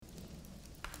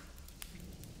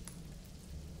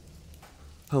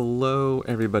Hello,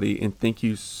 everybody, and thank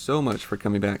you so much for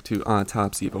coming back to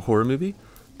Autopsy of a Horror Movie.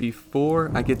 Before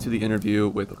I get to the interview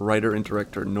with writer and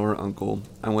director Nora Uncle,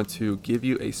 I want to give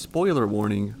you a spoiler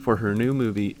warning for her new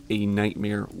movie, A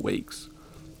Nightmare Wakes.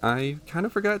 I kind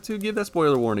of forgot to give that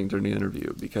spoiler warning during the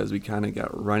interview because we kind of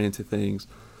got right into things,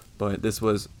 but this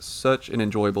was such an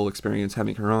enjoyable experience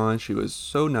having her on. She was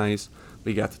so nice.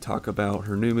 We got to talk about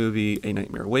her new movie, A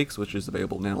Nightmare Wakes, which is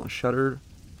available now on Shudder.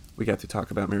 We got to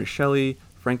talk about Mary Shelley,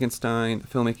 Frankenstein, the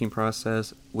filmmaking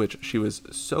process, which she was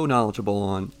so knowledgeable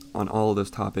on all of those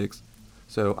topics.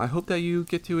 So I hope that you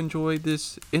get to enjoy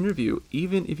this interview.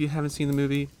 Even if you haven't seen the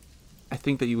movie, I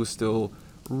think that you will still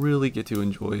really get to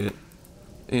enjoy it.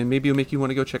 And maybe it'll make you want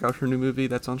to go check out her new movie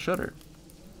that's on Shudder.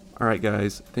 Alright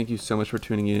guys, thank you so much for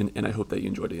tuning in, and I hope that you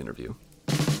enjoyed the interview.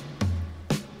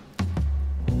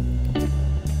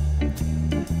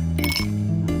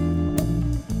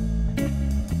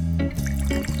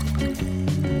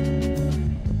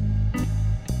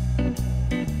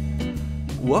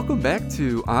 Welcome back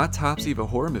to Autopsy of a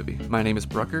Horror Movie. My name is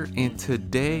Brucker, and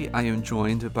today I am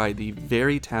joined by the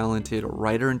very talented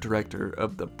writer and director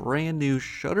of the brand new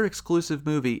Shudder exclusive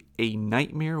movie, A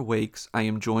Nightmare Wakes. I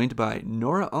am joined by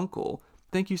Nora Uncle.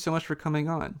 Thank you so much for coming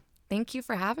on. Thank you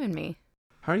for having me.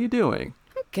 How are you doing?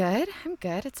 I'm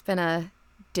good. It's been a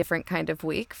different kind of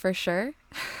week for sure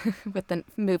with the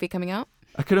movie coming out.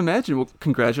 I could imagine. Well,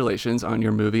 congratulations on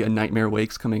your movie, A Nightmare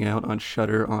Wakes, coming out on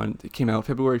Shudder. It came out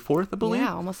February 4th, I believe?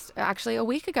 Yeah, almost actually a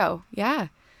week ago. Yeah.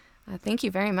 Thank you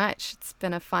very much. It's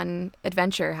been a fun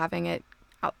adventure having it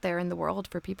out there in the world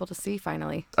for people to see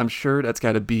finally. I'm sure that's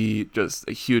got to be just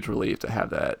a huge relief to have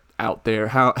that out there.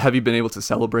 How have you been able to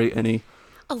celebrate any?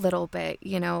 A little bit,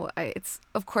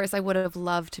 of course I would have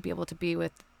loved to be able to be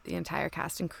with the entire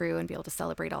cast and crew and be able to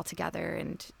celebrate all together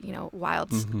and,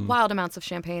 wild amounts of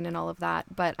champagne and all of that.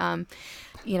 But,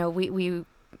 we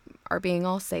are being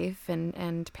all safe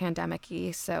and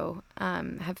pandemic-y. So,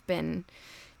 have been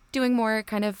doing more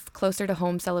kind of closer to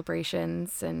home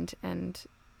celebrations and,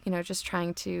 just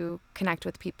trying to connect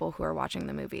with people who are watching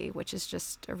the movie, which is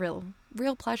just a real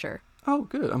pleasure. Oh,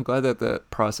 good. I'm glad that the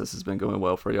process has been going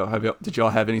well for y'all. Did y'all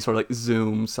have any sort of like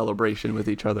Zoom celebration with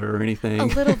each other or anything? A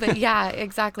little bit, yeah,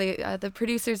 exactly. The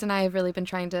producers and I have really been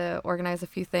trying to organize a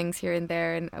few things here and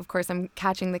there. And of course, I'm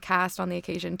catching the cast on the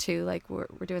occasion too. Like we're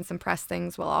doing some press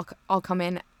things. We'll all come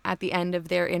in at the end of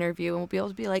their interview and we'll be able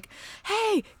to be like,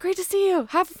 hey, great to see you.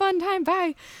 Have a fun time.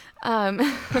 Bye.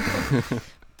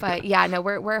 But yeah, no,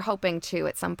 we're hoping to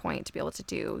at some point to be able to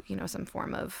do, some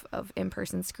form of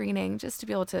in-person screening just to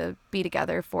be able to be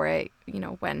together for it,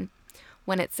 when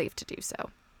it's safe to do so.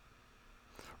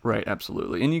 Right,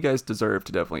 absolutely. And you guys deserve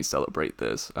to definitely celebrate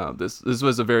this. This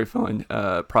was a very fun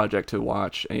project to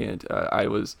watch, and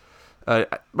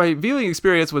my viewing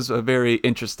experience was very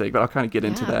interesting, but I'll kind of get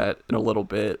into that in a little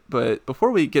bit. But before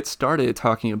we get started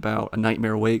talking about A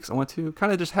Nightmare Wakes, I want to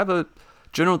kind of just have a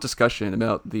general discussion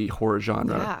about the horror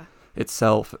genre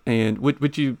itself. And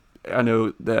would you, I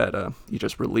know that you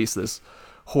just released this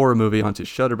horror movie onto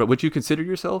Shudder, but would you consider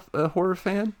yourself a horror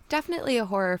fan? Definitely a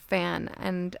horror fan.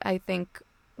 And I think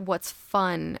what's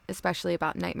fun, especially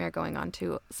about Nightmare going on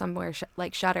to somewhere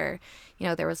like Shudder,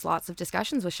 there was lots of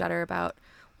discussions with Shudder about,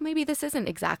 well, maybe this isn't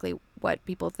exactly what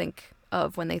people think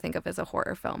of when they think of as a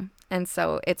horror film. And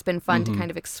so it's been fun to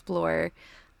kind of explore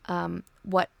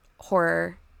what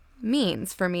horror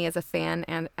means for me as a fan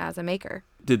and as a maker.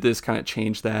 Did this kind of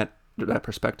change that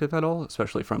perspective at all,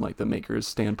 especially from like the maker's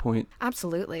standpoint?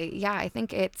 Absolutely. Yeah, I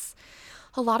think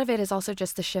a lot of it is also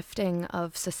just the shifting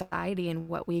of society and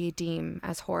what we deem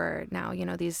as horror now.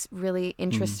 These really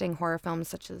interesting horror films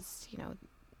such as,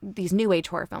 these new age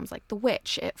horror films like The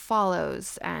Witch, It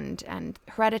Follows, and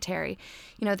Hereditary,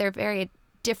 they're very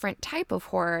different type of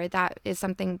horror that is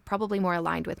something probably more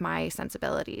aligned with my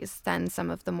sensibilities than some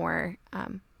of the more,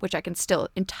 which I can still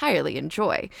entirely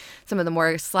enjoy, some of the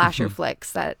more slasher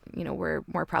flicks that, were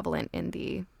more prevalent in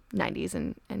the 90s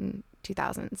and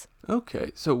 2000s.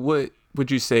 Okay. So what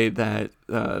would you say that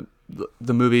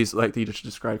the movies like that you just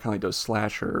described, kind of like those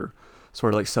slasher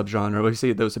sort of like subgenre, would you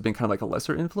say those have been kind of like a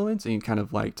lesser influence and you kind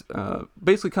of liked,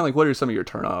 basically kind of like what are some of your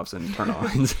turn-offs and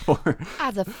turn-ons for?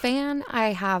 As a fan,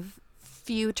 I have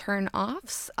few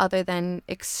turn-offs other than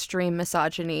extreme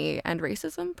misogyny and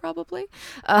racism probably,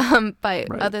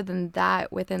 but other than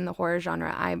that, within the horror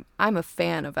genre, I'm a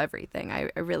fan of everything. I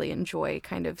really enjoy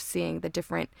kind of seeing the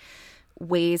different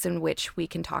ways in which we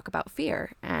can talk about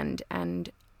fear and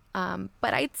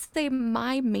But I'd say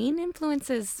my main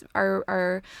influences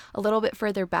are a little bit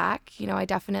further back. I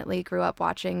definitely grew up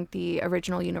watching the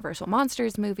original Universal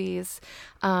Monsters movies.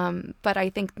 But I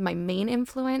think my main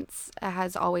influence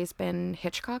has always been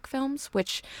Hitchcock films,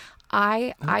 which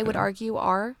I would Okay. argue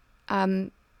are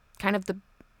kind of the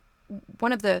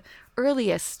one of the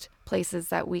earliest places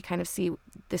that we kind of see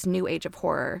this new age of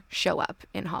horror show up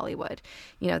in Hollywood.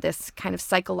 This kind of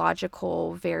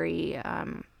psychological, very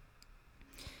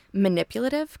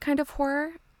manipulative kind of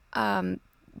horror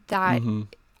that Mm-hmm.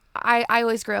 I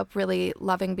always grew up really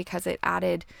loving because it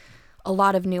added a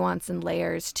lot of nuance and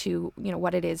layers to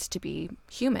what it is to be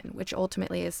human, which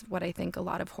ultimately is what I think a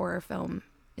lot of horror film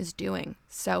is doing.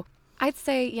 So I'd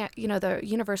say, yeah, the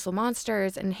Universal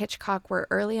Monsters and Hitchcock were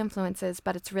early influences,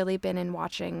 but it's really been in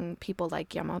watching people like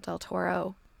Guillermo del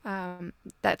Toro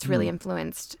that's really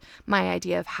influenced my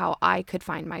idea of how I could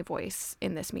find my voice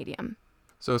in this medium.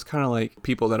 So it's kind of like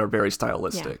people that are very Yeah,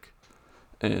 stylistic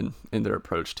in their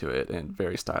approach to it, and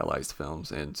very stylized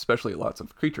films, and especially lots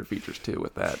of creature features too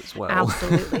with that as well.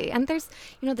 absolutely. And there's,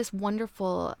 this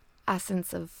wonderful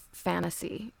essence of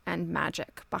fantasy and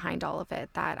magic behind all of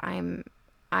it that I am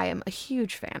a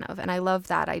huge fan of, and I love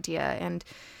that idea. And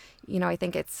I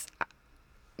think it's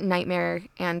Nightmare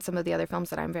and some of the other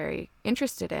films that I'm very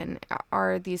interested in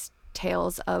are these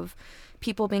tales of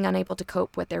people being unable to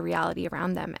cope with their reality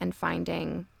around them and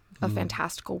finding a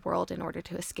fantastical world in order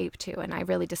to escape to. And I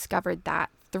really discovered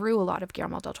that through a lot of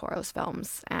Guillermo del Toro's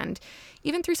films and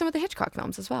even through some of the Hitchcock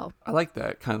films as well. I like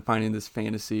that kind of finding this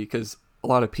fantasy, because a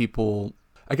lot of people,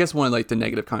 I guess one of like the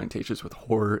negative connotations with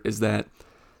horror is that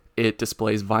it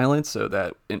displays violence, so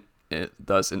that it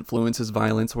thus influences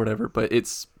violence or whatever. But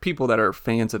it's people that are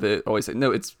fans of it always say,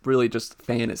 no, it's really just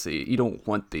fantasy. You don't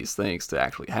want these things to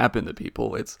actually happen to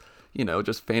people. It's,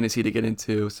 just fantasy to get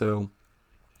into. So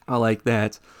I like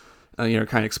that, kind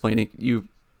of explaining you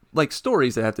like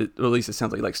stories that have to, or at least it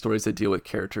sounds like stories that deal with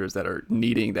characters that are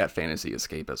needing that fantasy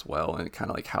escape as well, and kind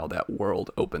of like how that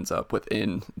world opens up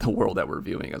within the world that we're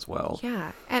viewing as well.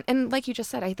 Yeah. And like you just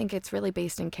said, I think it's really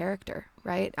based in character,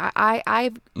 right?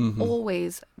 I've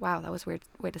always, wow, that was a weird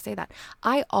way to say that.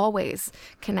 I always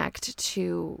connect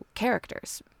to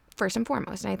characters first and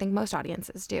foremost. And I think most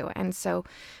audiences do. And so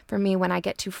for me, when I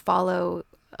get to follow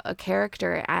a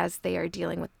character as they are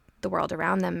dealing with the world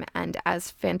around them and as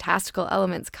fantastical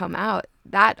elements come out,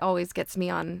 that always gets me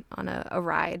on a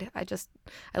ride.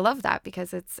 I love that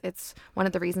because it's one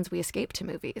of the reasons we escape to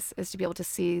movies, is to be able to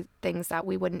see things that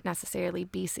we wouldn't necessarily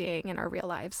be seeing in our real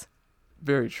lives.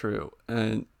 Very true.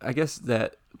 And I guess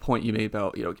that point you made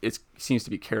about, it seems to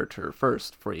be character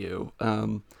first for you.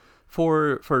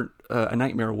 For A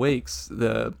Nightmare Wakes,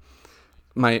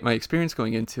 my experience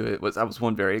going into it was, I was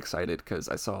very excited because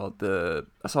I saw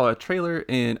a trailer,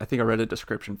 and I think I read a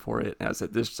description for it, and I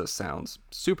said, this just sounds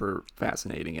super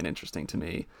fascinating and interesting to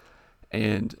me.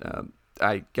 And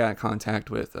I got in contact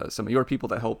with some of your people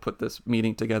that helped put this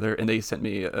meeting together, and they sent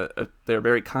me they're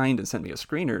very kind and sent me a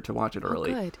screener to watch it Oh,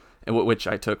 early, good. and which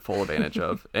I took full advantage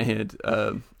of. And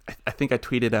I think I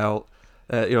tweeted out,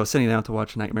 sitting down to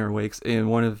watch Nightmare Wakes, and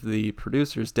one of the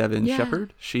producers, Devin Yeah.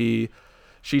 Shepard, she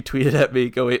tweeted at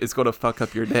me, it's going to fuck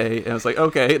up your day. And I was like,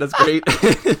 okay, that's great.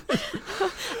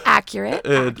 Accurate.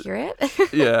 And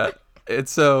Accurate. yeah. And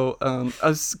so I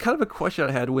was kind of a question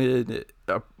I had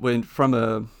when from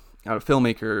a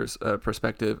filmmaker's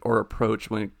perspective or approach,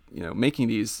 when, making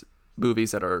these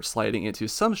movies that are sliding into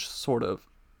some sort of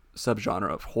subgenre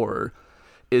of horror.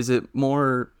 Is it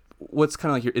more, what's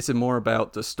kind of like is it more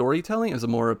about the storytelling? Is it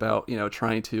more about,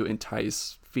 trying to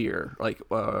entice fear?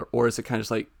 Or is it kind of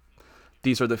just like,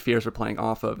 these are the fears we're playing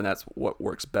off of, and that's what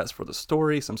works best for the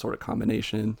story? Some sort of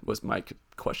combination. Was my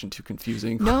question too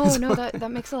confusing? No,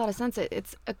 that makes a lot of sense.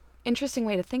 It's an interesting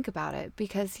way to think about it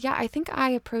because, yeah, I think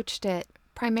I approached it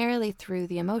primarily through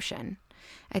the emotion.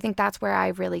 I think that's where I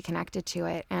really connected to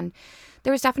it. And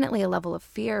there was definitely a level of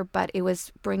fear, but it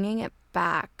was bringing it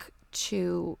back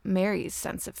to Mary's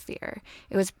sense of fear.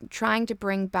 It was trying to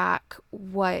bring back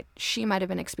what she might have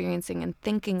been experiencing and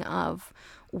thinking of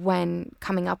when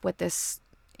coming up with this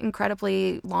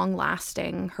incredibly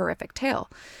long-lasting, horrific tale.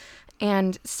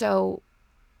 And so,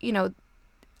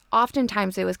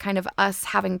 oftentimes it was kind of us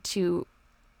having to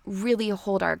really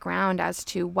hold our ground as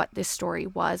to what this story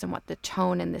was and what the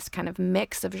tone and this kind of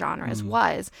mix of genres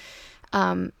was,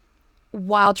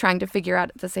 while trying to figure out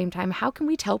at the same time, how can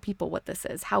we tell people what this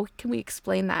is? How can we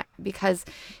explain that? Because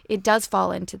it does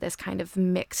fall into this kind of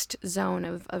mixed zone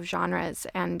of genres.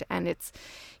 And it's,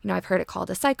 I've heard it called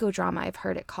a psychodrama. I've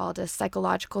heard it called a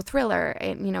psychological thriller,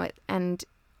 and, and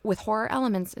with horror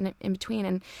elements in between.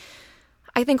 And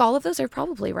I think all of those are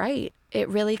probably right. It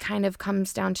really kind of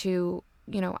comes down to,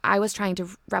 I was trying to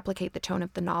replicate the tone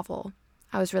of the novel.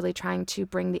 I was really trying to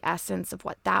bring the essence of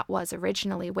what that was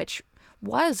originally, which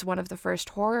was one of the first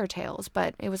horror tales,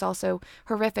 but it was also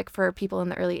horrific for people in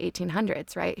the early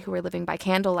 1800s, right? Who were living by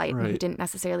candlelight and who Right. didn't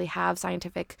necessarily have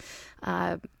scientific,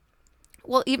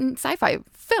 even sci-fi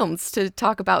films to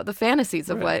talk about the fantasies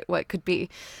of Right. what could be.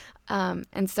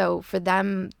 And so for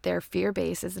them, their fear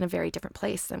base is in a very different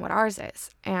place than what ours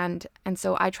is. And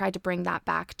so I tried to bring that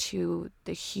back to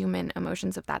the human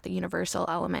emotions of that, the universal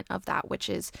element of that, which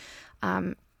is,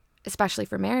 especially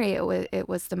for Mary, it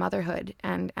was the motherhood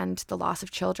and the loss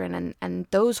of children and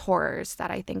those horrors that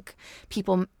I think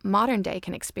people modern day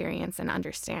can experience and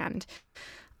understand,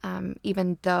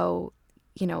 even though,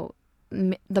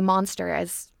 the monster,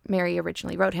 as Mary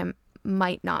originally wrote him,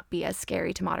 might not be as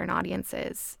scary to modern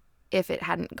audiences if it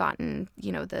hadn't gotten,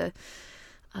 the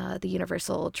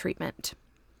universal treatment.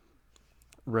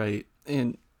 Right.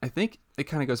 And I think it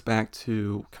kind of goes back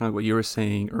to kind of what you were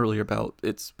saying earlier about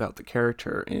it's about the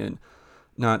character and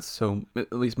not so,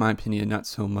 at least my opinion, not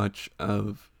so much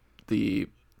of the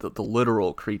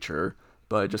literal creature,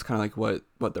 but just kind of like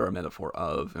what they're a metaphor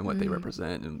of and what they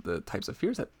represent and the types of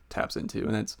fears that taps into.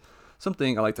 And that's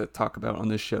something I like to talk about on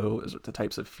this show is the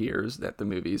types of fears that the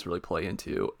movies really play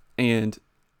into. And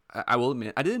I will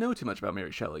admit, I didn't know too much about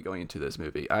Mary Shelley going into this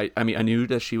movie. I mean, I knew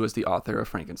that she was the author of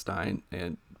Frankenstein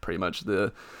and pretty much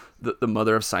the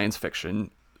mother of science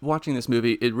fiction. Watching this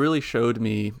movie, it really showed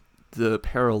me the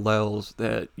parallels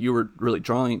that you were really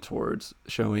drawing towards,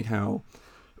 showing how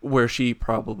where she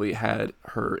probably had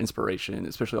her inspiration,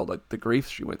 especially all the grief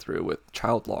she went through with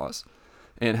child loss,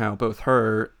 and how both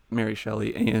her, Mary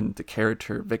Shelley, and the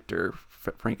character Victor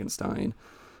Frankenstein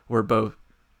were both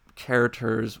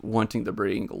characters wanting to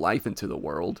bring life into the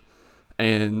world,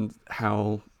 and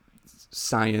how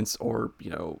science or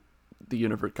the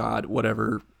universe, God,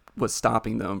 whatever, was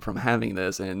stopping them from having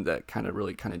this. And that kind of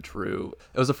really kind of drew,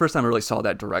 it was the first time I really saw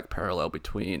that direct parallel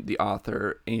between the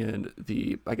author and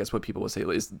the, I guess what people would say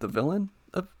is the villain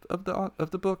of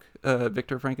the book,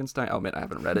 Victor Frankenstein. Oh man, I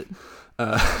haven't read it.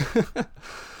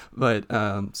 But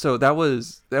so that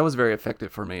was very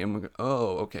effective for me. I'm like,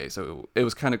 oh, okay. So it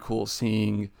was kind of cool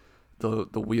seeing the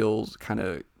wheels kind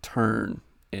of turn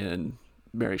in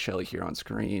Mary Shelley here on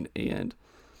screen. And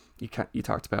you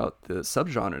talked about the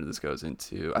subgenre this goes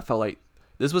into. I felt like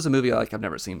this was a movie like I've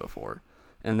never seen before,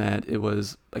 and that it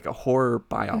was like a horror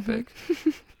biopic.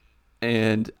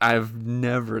 And I've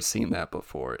never seen that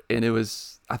before. And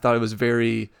I thought it was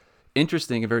very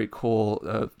interesting and very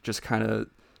cool, just kind of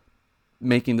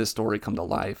making the story come to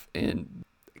life. And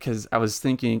because I was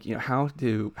thinking, how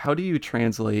do you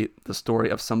translate the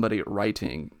story of somebody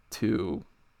writing to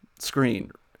screen?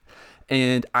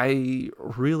 And I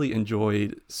really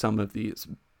enjoyed some of these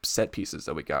set pieces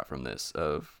that we got from this,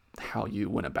 of how you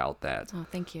went about that. Oh,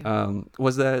 thank you.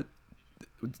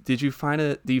 Do you find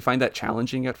that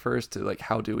challenging at first, to like,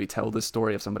 how do we tell this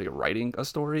story of somebody writing a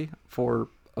story for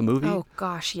a movie? Oh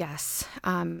gosh, yes.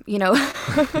 When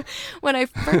I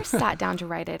first sat down to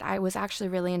write it, I was actually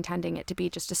really intending it to be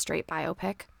just a straight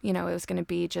biopic. It was going to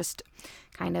be just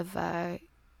kind of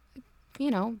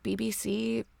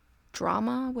BBC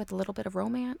drama with a little bit of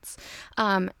romance.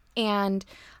 And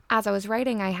as I was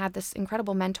writing, I had this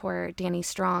incredible mentor, Danny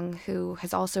Strong, who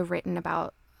has also written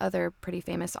about other pretty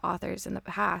famous authors in the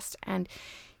past. And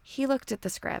he looked at the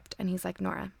script and he's like,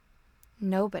 Nora,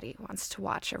 nobody wants to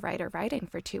watch a writer writing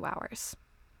for 2 hours.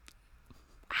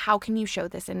 How can you show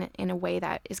this in a way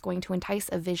that is going to entice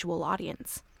a visual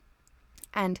audience?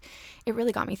 And it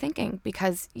really got me thinking,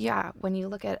 because, yeah, when you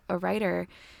look at a writer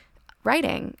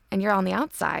writing and you're on the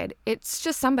outside, it's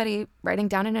just somebody writing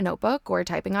down in a notebook or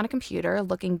typing on a computer,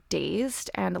 looking dazed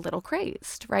and a little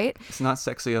crazed, right? It's not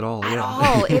sexy at all. At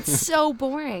all. It's so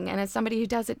boring. And as somebody who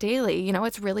does it daily,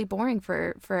 it's really boring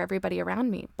for everybody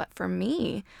around me. But for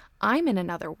me, I'm in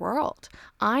another world.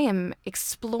 I am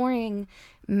exploring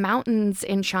mountains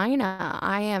in China.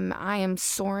 I am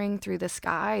soaring through the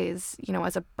skies,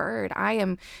 as a bird. I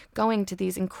am going to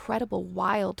these incredible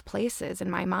wild places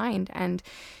in my mind. And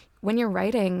when you're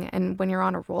writing and when you're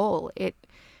on a roll, it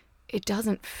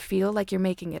doesn't feel like you're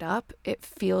making it up. It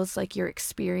feels like you're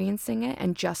experiencing it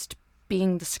and just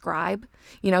being the scribe.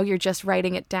 You're just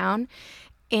writing it down.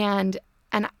 And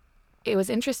it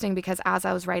was interesting because as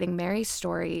I was writing Mary's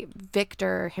story,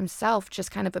 Victor himself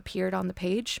just kind of appeared on the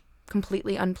page,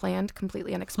 completely unplanned,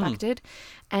 completely unexpected.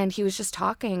 And he was just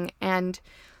talking, and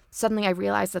suddenly I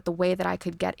realized that the way that I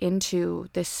could get into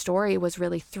this story was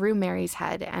really through Mary's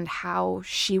head and how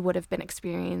she would have been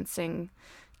experiencing,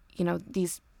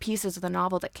 these pieces of the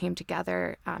novel that came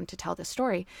together to tell this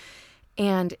story.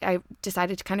 And I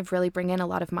decided to kind of really bring in a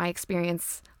lot of my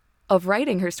experience of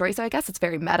writing her story. So I guess it's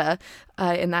very meta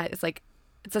in that it's like,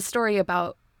 it's a story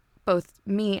about both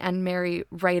me and Mary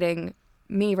writing,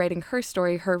 me writing her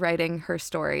story, her writing her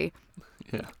story.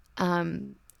 Yeah.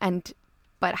 And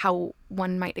but how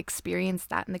one might experience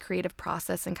that in the creative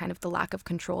process and kind of the lack of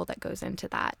control that goes into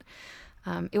that.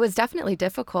 It was definitely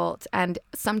difficult and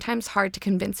sometimes hard to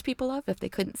convince people of if they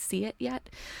couldn't see it yet.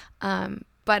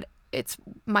 But it's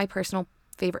my personal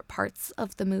favorite parts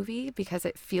of the movie because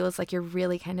it feels like you're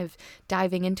really kind of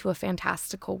diving into a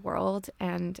fantastical world,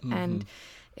 and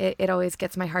it always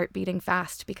gets my heart beating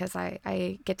fast because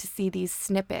I get to see these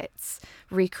snippets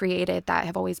recreated that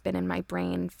have always been in my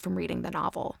brain from reading the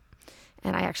novel,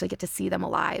 and I actually get to see them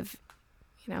alive,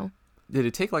 you know. Did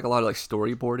it take like a lot of like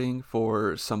storyboarding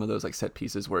for some of those like set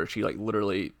pieces where she like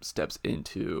literally steps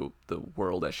into the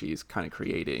world that she's kind of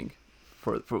creating?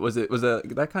 For was it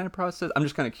that kind of process? I'm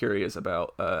just kind of curious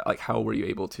about like how were you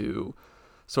able to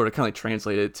sort of kind of like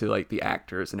translate it to like the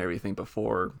actors and everything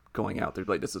before going out there?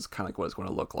 Like this is kind of like what it's going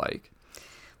to look like.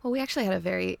 Well, we actually had a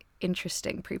very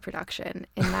interesting pre-production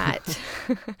in that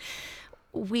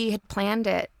we had planned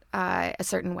it a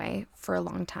certain way for a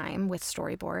long time with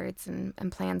storyboards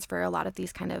and plans for a lot of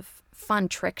these kind of fun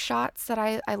trick shots that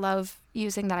I love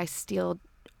using, that I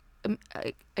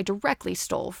directly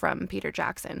stole from Peter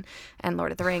Jackson and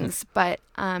Lord of the Rings. But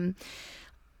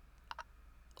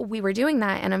we were doing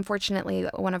that, and unfortunately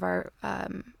one of our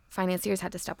financiers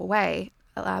had to step away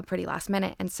pretty last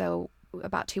minute, and so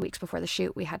about 2 weeks before the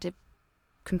shoot we had to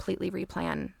completely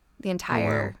replan the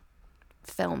entire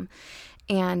film,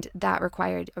 and that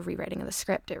required a rewriting of the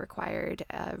script. It required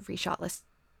a reshot list.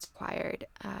 It required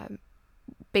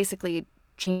basically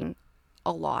changing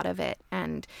a lot of it,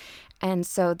 and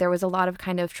so there was a lot of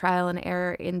kind of trial and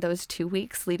error in those 2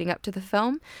 weeks leading up to the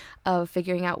film of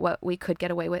figuring out what we could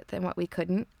get away with and what we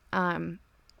couldn't,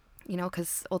 you know,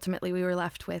 because ultimately we were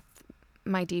left with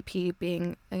my DP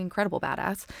being an incredible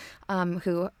badass,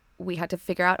 who we had to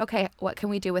figure out, okay, what can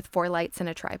we do with 4 lights and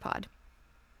a tripod?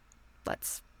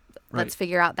 Let's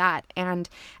figure out that. And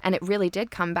it really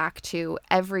did come back to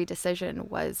every decision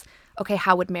was, okay,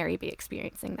 how would Mary be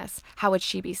experiencing this? How would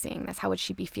she be seeing this? How would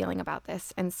she be feeling about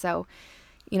this? And so,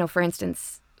 you know, for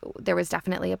instance, there was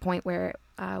definitely a point where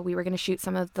we were going to shoot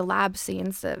some of the lab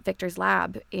scenes, Victor's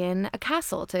lab, in a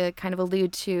castle to kind of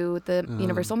allude to the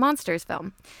Universal Monsters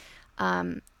film.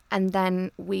 And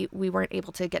then we weren't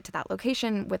able to get to that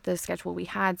location with the schedule we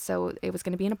had, so it was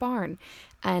going to be in a barn.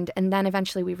 And then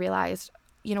eventually we realized,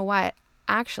 you know what,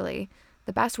 actually,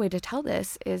 the best way to tell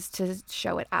this is to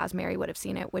show it as Mary would have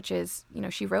seen it, which is, you know,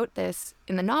 she wrote this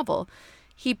in the novel.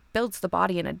 He builds the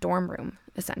body in a dorm room,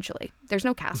 essentially. There's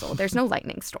no castle. There's no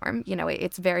lightning storm. You know,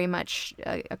 it's very much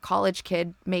a college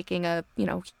kid making a, you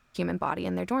know, human body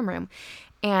in their dorm room.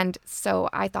 And so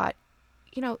I thought,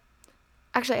 you know,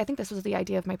 actually, I think this was the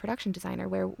idea of my production designer,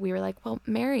 where we were like, well,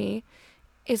 Mary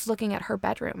is looking at her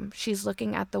bedroom. She's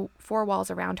looking at the 4 walls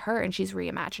around her, and she's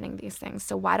reimagining these things.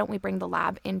 So why don't we bring the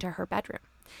lab into her bedroom?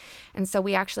 And so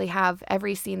we actually have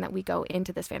every scene that we go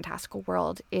into this fantastical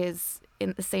world is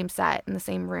in the same set, in the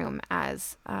same room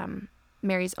as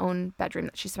Mary's own bedroom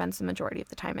that she spends the majority of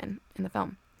the time in the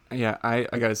film. Yeah, I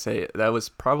gotta say, that was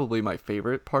probably my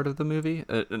favorite part of the movie.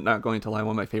 Not going to lie,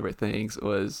 one of my favorite things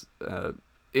was...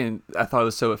 and I thought it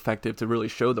was so effective to really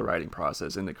show the writing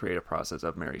process and the creative process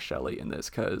of Mary Shelley in this,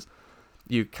 because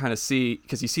you kind of see,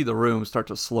 because you see the room start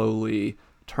to slowly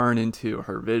turn into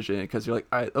her vision, because you're like,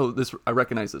 I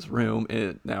recognize this room,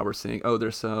 and now we're seeing,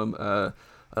 there's some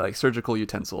like surgical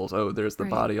utensils, there's the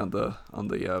body on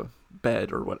the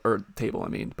bed or table,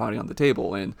 body on the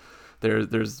table, and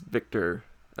there's Victor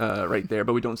right there,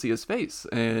 but we don't see his face,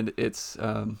 and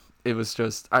it was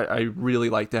just I really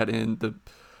liked that. And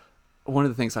one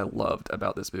of the things I loved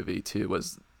about this movie too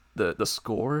was the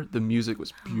score. The music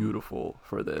was beautiful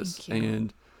for this,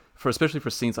 and especially for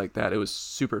scenes like that, it was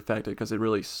super effective because it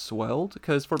really swelled.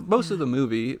 Because for most of the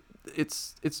movie,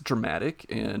 it's dramatic,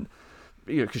 and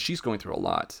because she's going through a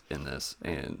lot in this,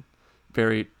 and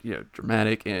very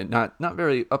dramatic and not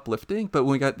very uplifting. But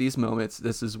when we got these moments,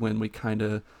 this is when we kind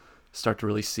of start to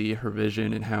really see her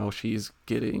vision and how she's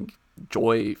getting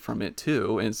joy from it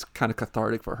too, and it's kind of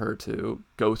cathartic for her to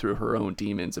go through her own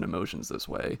demons and emotions this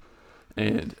way.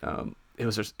 And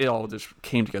it all just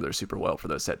came together super well for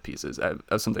those set pieces.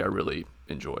 That's something I really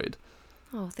enjoyed.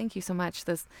 Oh, thank you so much.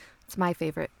 It's my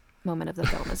favorite moment of the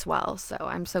film as well, so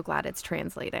I'm so glad it's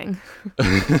translating.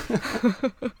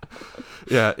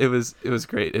 Yeah, it was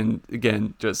great, and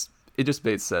again, it just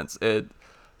made sense.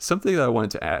 Something that I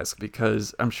wanted to ask,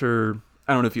 because I'm sure,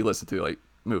 I don't know if you listen to like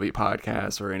movie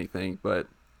podcasts or anything, but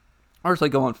or it's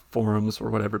like go on forums or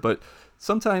whatever, but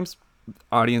sometimes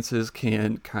audiences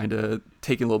can kind of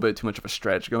take a little bit too much of a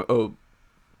stretch, going, oh,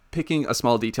 picking a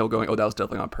small detail, going, oh, that was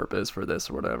definitely on purpose for this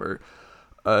or whatever.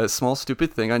 A small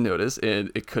stupid thing I noticed,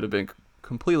 and it could have been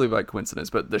completely by coincidence,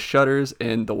 but the shutters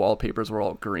and the wallpapers were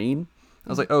all green. I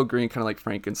was like, oh, green, kind of like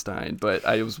Frankenstein, but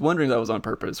I was wondering if that was on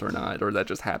purpose or not, or that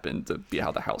just happened to be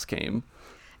how the house came.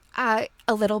 A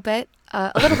little bit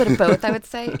of both, I would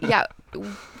say. Yeah,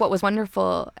 what was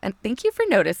wonderful, and thank you for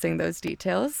noticing those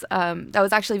details. That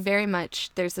was actually very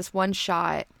much. There's this one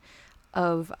shot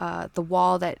of the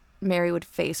wall that Mary would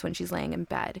face when she's laying in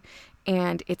bed,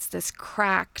 and it's this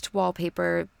cracked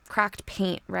wallpaper, cracked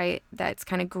paint, right? That's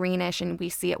kind of greenish, and we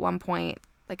see at one point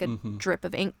like a drip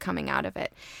of ink coming out of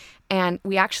it. And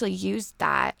we actually used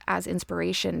that as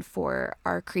inspiration for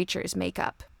our creature's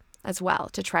makeup as well,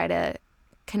 to try to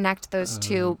connect those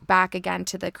two back again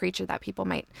to the creature that people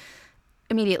might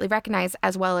immediately recognize,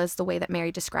 as well as the way that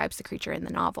Mary describes the creature in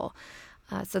the novel.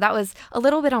 So that was a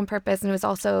little bit on purpose, and it was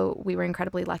also, we were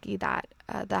incredibly lucky that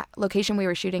that location we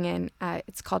were shooting in,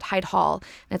 it's called Hyde Hall,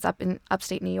 and it's up in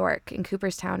upstate New York in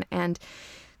Cooperstown, and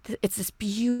it's this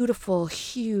beautiful,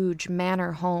 huge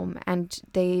manor home, and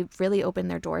they really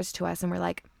opened their doors to us and were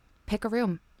like, pick a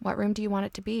room. What room do you want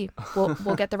it to be?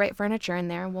 We'll get the right furniture in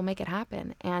there and we'll make it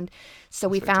happen. And so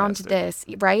we found this,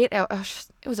 right?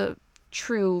 It was a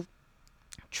true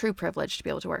privilege to be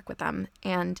able to work with them.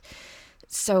 And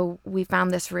so we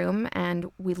found this room,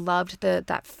 and we loved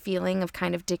that feeling of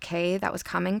kind of decay that was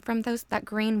coming from that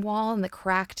green wall and the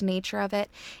cracked nature of it.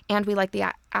 And we liked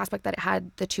the aspect that it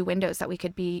had the two windows, that we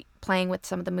could be playing with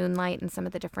some of the moonlight and some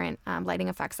of the different lighting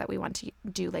effects that we want to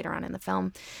do later on in the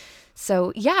film.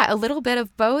 So yeah, a little bit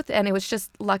of both, and it was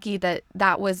just lucky that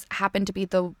happened to be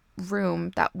the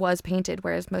room that was painted,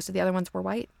 whereas most of the other ones were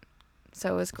white.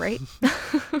 So it was great.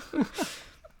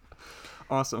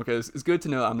 Awesome. Okay, it's good to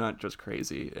know I'm not just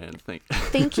crazy and think.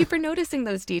 Thank you for noticing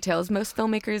those details. Most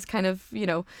filmmakers kind of,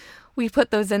 we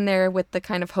put those in there with the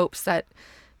kind of hopes that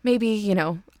maybe,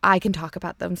 I can talk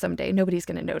about them someday. Nobody's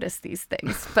going to notice these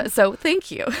things. But so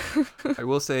thank you. I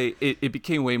will say it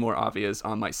became way more obvious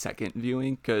on my second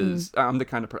viewing, because I'm the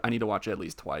kind of I need to watch it at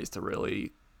least twice to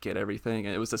really get everything.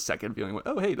 And it was the second viewing.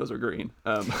 Oh, hey, those are green.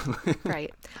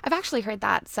 Right. I've actually heard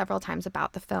that several times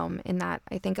about the film, in that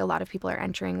I think a lot of people are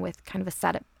entering with kind of a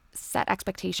set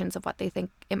expectations of what they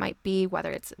think it might be,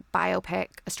 whether it's a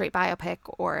straight biopic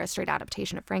or a straight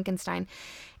adaptation of Frankenstein.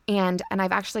 And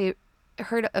I've actually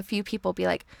heard a few people be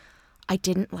like, I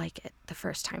didn't like it the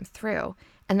first time through.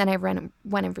 And then I went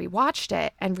and rewatched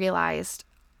it and realized,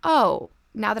 oh,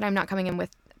 now that I'm not coming in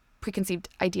with preconceived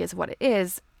ideas of what it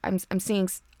is, I'm seeing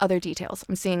other details.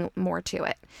 I'm seeing more to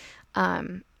it.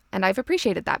 And I've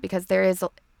appreciated that, because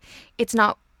it's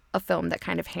not a film that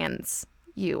kind of hands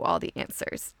you all the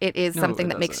answers. It is something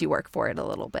that makes you work for it a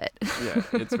little bit. Yeah,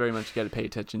 it's very much, you got to pay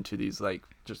attention to these, like,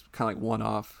 just kind of like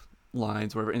one-off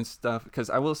lines, whatever, and stuff. Because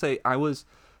I will say I was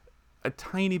a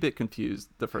tiny bit confused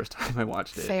the first time I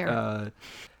watched it. Fair.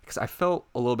 Because I felt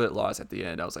a little bit lost at the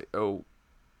end. I was like, oh,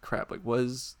 crap, like,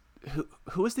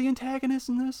 who is the antagonist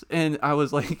in this? And I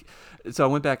was like, so I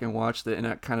went back and watched it, and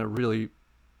I kind of really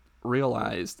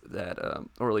realized that,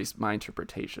 or at least my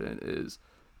interpretation is,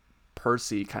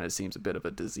 Percy kind of seems a bit of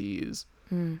a disease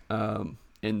in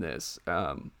this,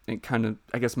 and kind of,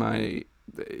 I guess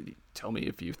tell me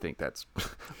if you think that's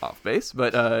off base,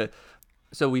 but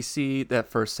so we see that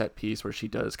first set piece where she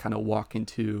does kind of walk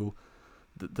into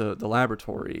the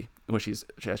laboratory as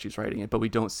she's writing it, but we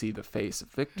don't see the face of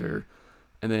Victor.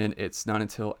 And then it's not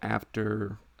until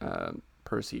after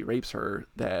Percy rapes her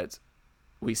that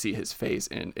we see his face,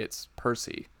 and it's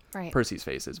Percy. Right. Percy's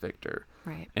face is Victor.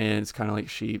 Right. And it's kind of like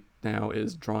she now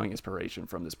is drawing inspiration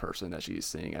from this person that she's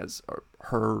seeing as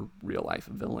her real life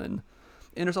villain.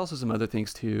 And there's also some other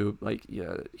things too, like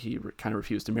he kind of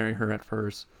refused to marry her at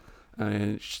first,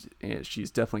 and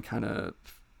she's definitely kind of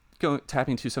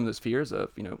tapping into some of those fears of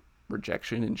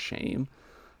rejection and shame.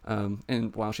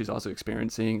 And while she's also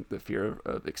experiencing the fear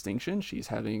of extinction, she's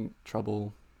having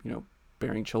trouble,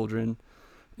 bearing children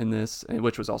in this, and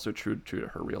which was also true to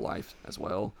her real life as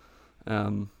well.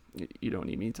 You don't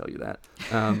need me to tell you that.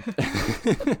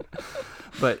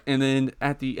 But, and then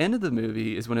at the end of the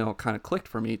movie is when it all kind of clicked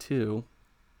for me too,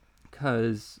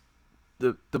 because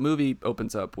the movie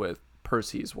opens up with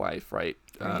Percy's wife, right.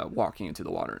 Walking into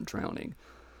the water and drowning.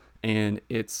 And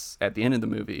it's at the end of the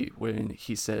movie when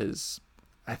he says,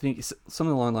 I think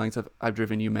something along the lines of, I've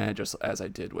driven you mad just as I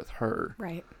did with her.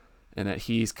 Right. And that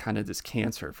he's kind of this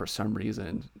cancer for some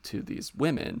reason to these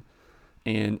women.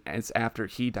 And it's after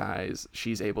he dies,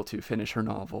 she's able to finish her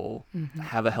novel,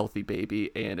 have a healthy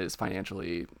baby, and is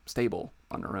financially stable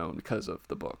on her own because of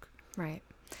the book. Right.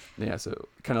 Yeah, so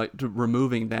kind of like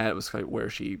removing that was kind of where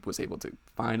she was able to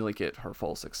finally get her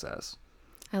full success.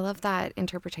 I love that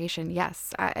interpretation.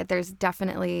 Yes, there's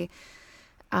definitely,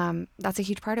 that's a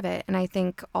huge part of it. And I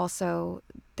think also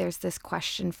there's this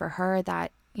question for her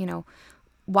that,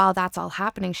 while that's all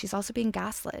happening, she's also being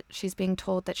gaslit. She's being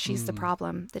told that she's the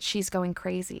problem, that she's going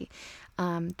crazy,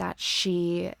 that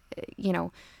she,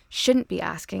 shouldn't be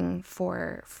asking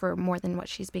for more than what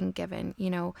she's being given.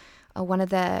 One of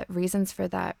the reasons for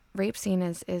that rape scene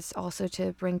is also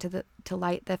to bring to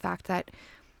light the fact that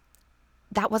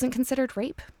wasn't considered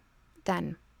rape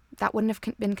then. That wouldn't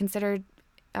have been considered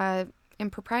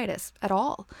improprietous at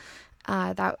all.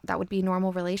 That would be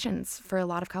normal relations for a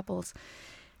lot of couples.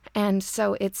 And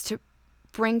so it's to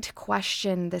bring to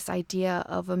question this idea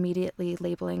of immediately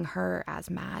labeling her as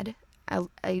mad,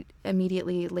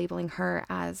 immediately labeling her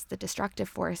as the destructive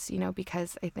force,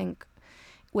 because I think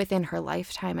within her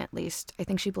lifetime, at least, I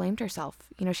think she blamed herself.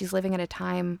 She's living at a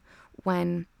time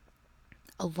when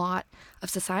a lot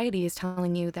of society is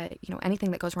telling you that,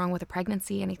 anything that goes wrong with a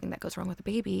pregnancy, anything that goes wrong with a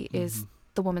baby is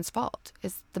the woman's fault,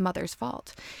 is the mother's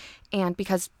fault. And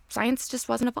because science just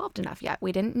wasn't evolved enough yet,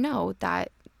 we didn't know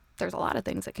that there's a lot of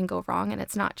things that can go wrong. And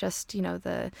it's not just,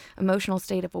 the emotional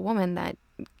state of a woman that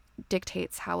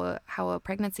dictates how a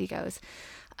pregnancy goes.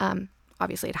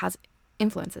 Obviously it has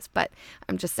influences, but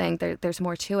I'm just saying there's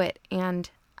more to it. And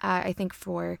I think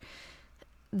for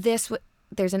this,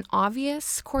 there's an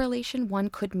obvious correlation one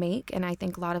could make, and I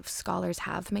think a lot of scholars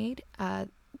have made,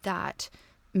 that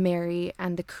Mary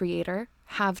and the creator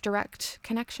have direct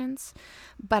connections.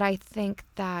 But I think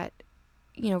that,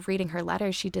 reading her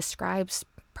letters, she describes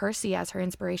Percy as her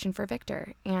inspiration for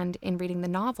Victor. And in reading the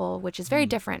novel, which is very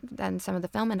different than some of the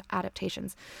film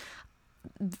adaptations,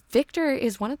 Victor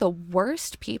is one of the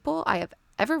worst people I have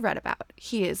ever read about.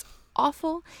 He is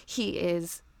awful. He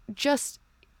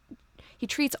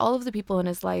treats all of the people in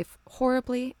his life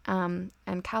horribly and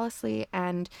callously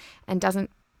and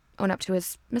doesn't own up to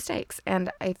his mistakes. And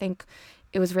I think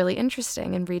it was really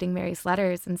interesting in reading Mary's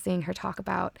letters and seeing her talk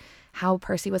about how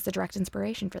Percy was the direct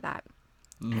inspiration for that.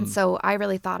 And so I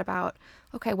really thought about,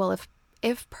 okay, well,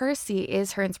 if Percy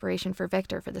is her inspiration for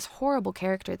Victor, for this horrible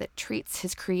character that treats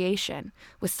his creation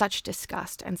with such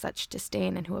disgust and such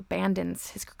disdain, and who abandons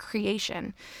his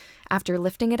creation after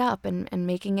lifting it up and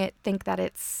making it think that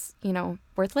it's,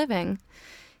 worth living,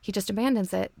 he just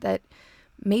abandons it, that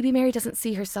maybe Mary doesn't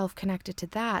see herself connected to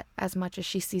that as much as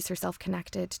she sees herself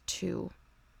connected to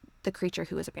the creature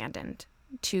who is abandoned,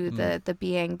 to the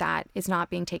being that is not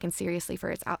being taken seriously for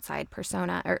its outside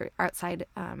persona or outside,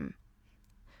 what am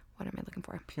I looking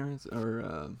for? Appearance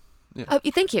or, yeah. Oh,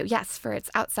 thank you. Yes, for its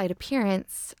outside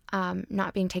appearance,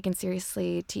 not being taken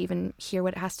seriously to even hear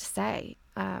what it has to say.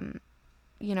 And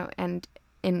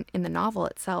in the novel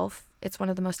itself, it's one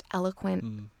of the most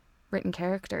eloquent written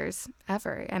characters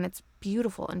ever, and it's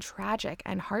beautiful and tragic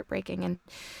and heartbreaking,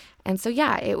 and so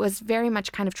yeah, it was very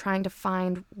much kind of trying to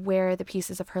find where the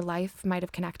pieces of her life might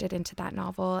have connected into that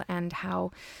novel, and how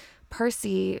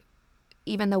Percy,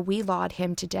 even though we laud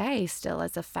him today still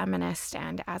as a feminist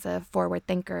and as a forward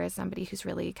thinker, as somebody who's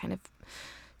really kind of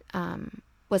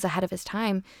was ahead of his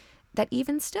time, that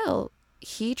even still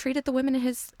he treated the women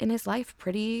in his life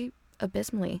pretty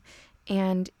abysmally,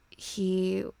 and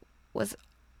he was,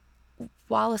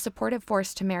 while a supportive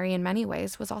force to Mary in many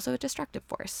ways, was also a destructive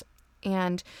force.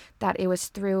 And that it was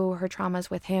through her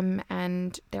traumas with him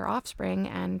and their offspring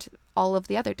and all of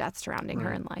the other deaths surrounding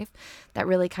her in life that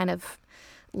really kind of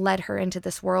led her into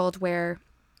this world where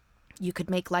you could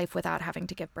make life without having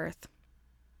to give birth.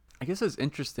 I guess it's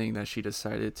interesting that she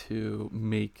decided to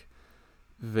make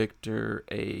Victor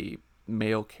a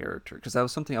male character, because that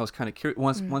was something I was kind of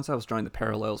curious. Once I was drawing the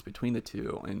parallels between the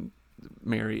two, and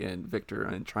Mary and Victor,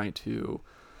 and trying to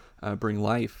bring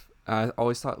life, I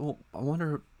always thought, well, I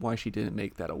wonder why she didn't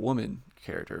make that a woman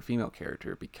character, a female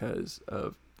character, because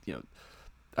of,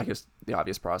 I guess the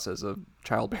obvious process of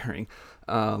childbearing.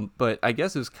 But I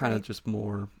guess it was kind of just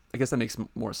more, I guess that makes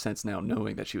more sense now,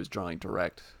 knowing that she was drawing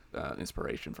direct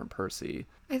inspiration from Percy.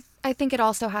 I think it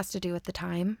also has to do with the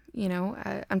time,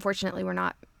 unfortunately we're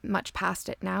not much past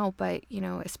it now, but,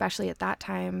 especially at that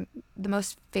time, the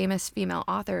most famous female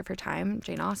author of her time,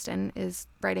 Jane Austen, is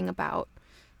writing about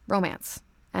romance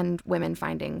and women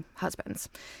finding husbands.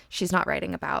 She's not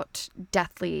writing about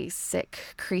deathly sick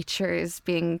creatures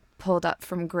being pulled up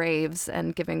from graves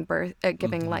and giving birth,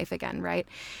 giving life again, right?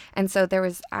 And so there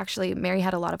was actually, Mary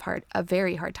had a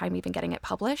very hard time even getting it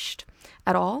published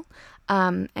at all.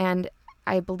 And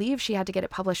I believe she had to get it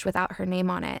published without her name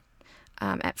on it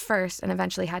at first, and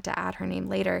eventually had to add her name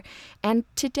later. And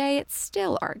today it's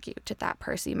still argued that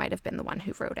Percy might have been the one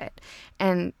who wrote it.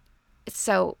 And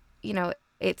so,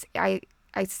 I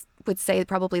would say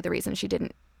probably the reason she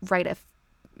didn't write a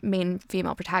main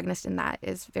female protagonist in that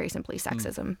is very simply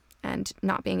sexism and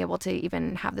not being able to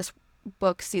even have this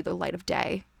book see the light of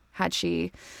day had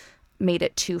she made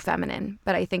it too feminine.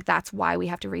 But I think that's why we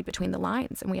have to read between the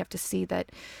lines, and we have to see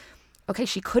that, okay,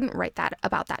 she couldn't write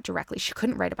about that directly. She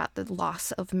couldn't write about the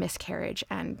loss of miscarriage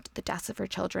and the deaths of her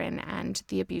children and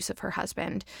the abuse of her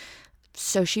husband.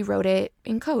 So she wrote it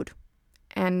in code.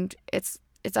 And it's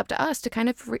up to us to kind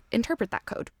of interpret that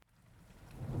code.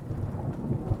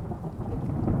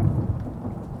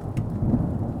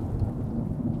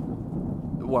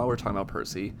 While we're talking about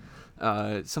Percy,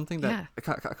 something that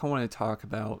I want to talk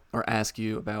about or ask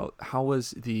you about, how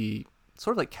was the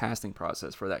sort of like casting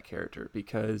process for that character?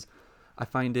 Because I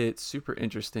find it super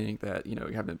interesting that, you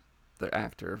have the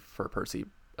actor for Percy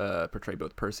portray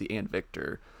both Percy and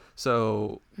Victor.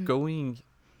 So going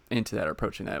into that or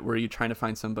approaching that, were you trying to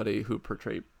find somebody who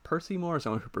portrayed Percy more, or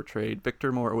someone who portrayed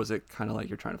Victor more, or was it kind of like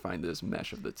you're trying to find this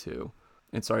mesh of the two?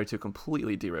 And sorry to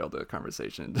completely derail the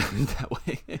conversation that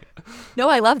way. No,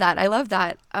 I love that.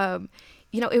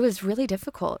 It was really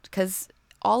difficult because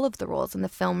all of the roles in the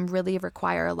film really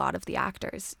require a lot of the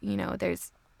actors.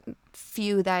 There's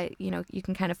few that, you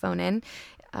can kind of phone in,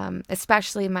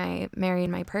 especially my Mary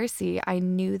and my Percy. I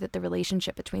knew that the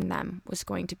relationship between them was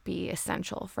going to be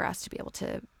essential for us to be able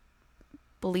to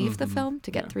believe the film,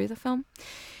 to get through the film.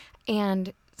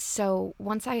 And so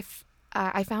once I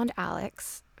found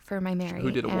Alex for my Mary,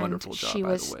 who did a wonderful job,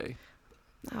 by the way.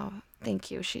 Oh,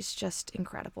 thank you. She's just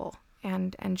incredible.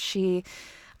 And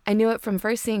I knew it from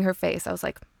first seeing her face. I was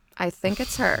like, I think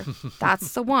it's her.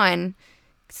 That's the one.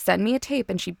 Send me a tape,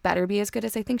 and she better be as good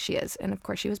as I think she is. And of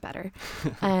course she was better.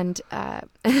 And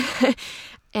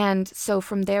and so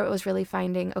from there it was really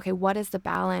finding, okay, what is the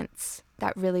balance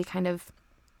that really kind of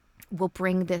will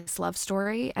bring this love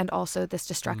story and also this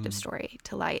destructive story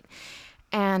to light.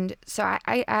 And so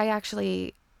I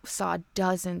actually saw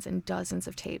dozens and dozens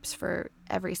of tapes for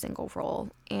every single role.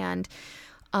 And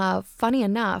funny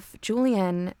enough,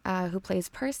 Julian, who plays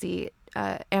Percy,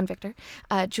 and Victor,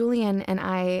 Julian and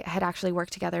I had actually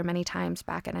worked together many times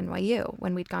back at NYU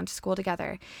when we'd gone to school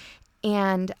together.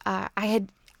 And I'd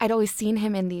always seen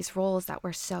him in these roles that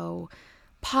were so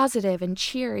positive and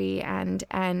cheery and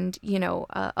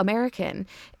American.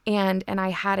 And I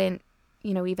hadn't,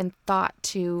 even thought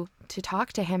to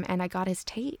talk to him. And I got his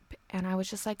tape and I was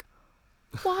just like,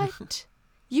 what?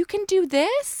 You can do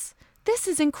this? This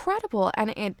is incredible.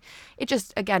 And it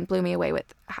just, again, blew me away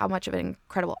with how much of an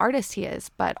incredible artist he is,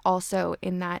 but also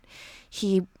in that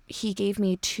he gave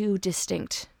me two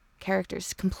distinct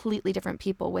characters, completely different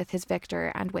people with his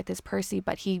Victor and with his Percy,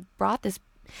 but he brought this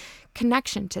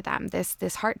connection to them,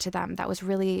 this heart to them that was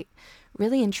really,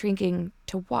 really intriguing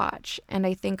to watch. And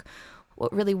I think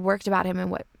what really worked about him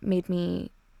and what made me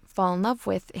fall in love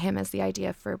with him as the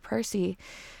idea for Percy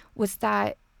was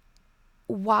that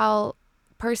while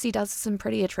Percy does some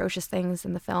pretty atrocious things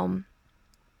in the film,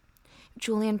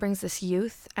 Julian brings this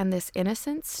youth and this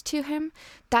innocence to him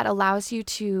that allows you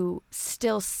to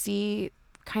still see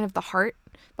kind of the heart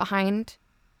behind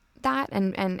that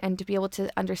and to be able to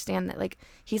understand that, like,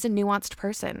 he's a nuanced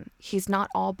person. He's not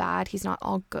all bad. He's not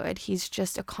all good. He's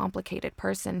just a complicated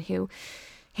person who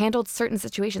handled certain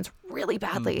situations really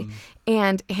badly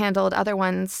and handled other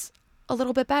ones a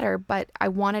little bit better. But I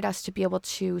wanted us to be able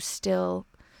to still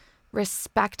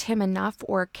respect him enough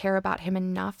or care about him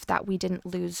enough that we didn't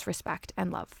lose respect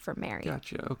and love for Mary.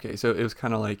 Gotcha. Okay. So it was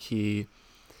kind of like the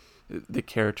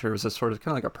character was a sort of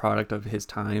kind of like a product of his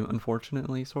time,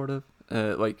 unfortunately, sort of.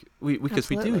 Because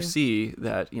we do see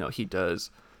that, he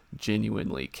does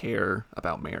genuinely care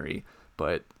about Mary,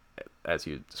 but as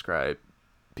you described,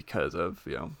 because of,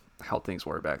 how things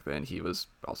were back then, he was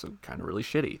also kind of really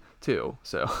shitty too.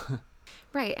 So.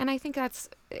 Right. And I think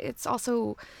it's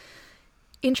also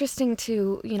interesting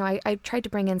to, I tried to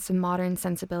bring in some modern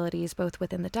sensibilities, both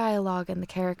within the dialogue and the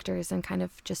characters and kind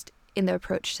of just in the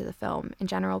approach to the film in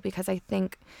general, because I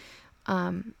think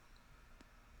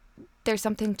there's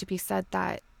something to be said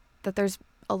that there's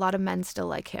a lot of men still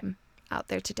like him out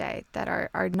there today that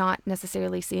are not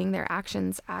necessarily seeing their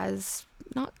actions as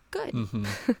not good.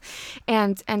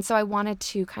 And so I wanted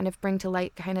to kind of bring to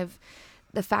light kind of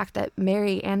the fact that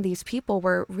Mary and these people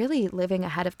were really living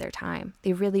ahead of their time.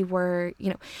 They really were,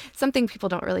 something people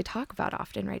don't really talk about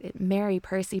often, right? Mary,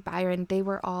 Percy, Byron, they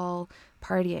were all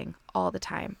partying all the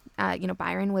time.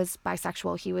 Byron was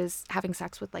bisexual. He was having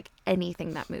sex with like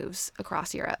anything that moves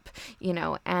across Europe,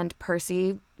 and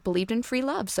Percy believed in free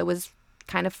love, so was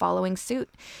kind of following suit.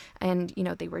 And,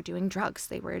 they were doing drugs.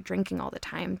 They were drinking all the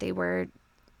time. They were,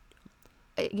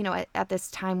 at this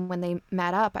time when they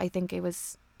met up, I think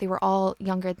they were all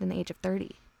younger than the age of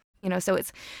 30. So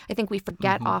I think we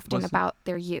forget often about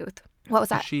their youth. What was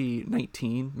that? Was she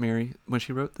 19, Mary, when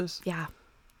she wrote this? Yeah.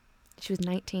 She was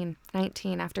 19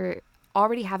 after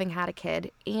already having had a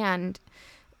kid and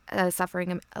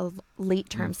suffering a late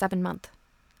term 7-month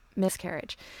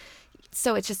miscarriage.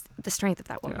 So it's just the strength of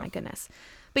that woman, my goodness.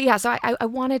 But yeah, so I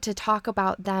wanted to talk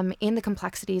about them in the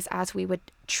complexities as we would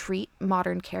treat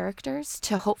modern characters,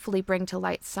 to hopefully bring to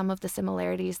light some of the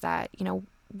similarities that,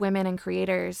 women and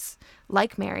creators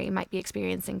like Mary might be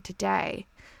experiencing today,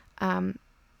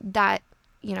 that,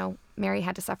 Mary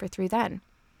had to suffer through then,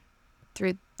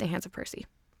 through the hands of Percy.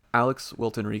 Alex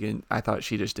Wilton Regan, I thought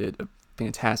she just did a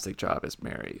fantastic job as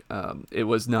Mary. It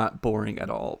was not boring at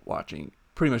all watching,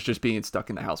 pretty much just being stuck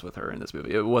in the house with her in this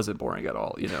movie. It wasn't boring at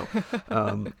all, Yes,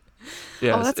 oh,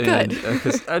 that's good.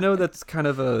 Because I know that's kind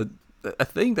of a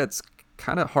thing that's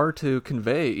kind of hard to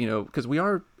convey, because we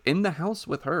are in the house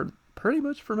with her pretty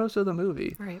much for most of the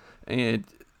movie. Right. And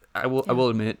I will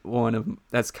admit,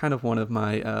 that's kind of one of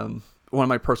my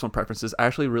personal preferences. I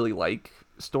actually really like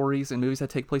stories and movies that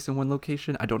take place in one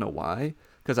location. I don't know why,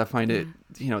 because I find it,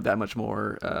 that much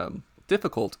more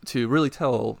difficult to really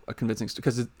tell a convincing story,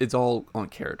 because it's all on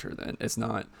character. Then it's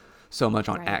not so much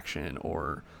on action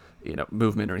or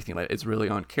movement or anything like that. It's really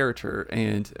on character.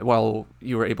 And while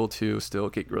you were able to still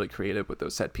get really creative with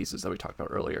those set pieces that we talked about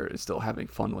earlier and still having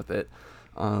fun with it,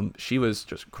 she was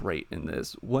just great in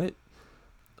this. What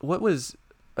was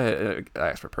I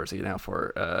asked for Percy, now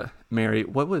for Mary,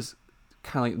 what was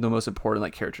kind of like the most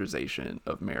important characterization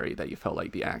of Mary that you felt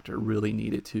like the actor really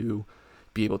needed to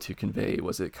be able to convey?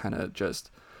 Was it kind of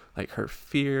just like her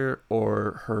fear,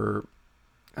 or her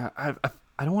I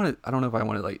don't know if I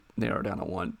want to narrow down to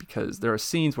one, because there are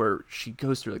scenes where she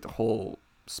goes through the whole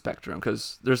spectrum,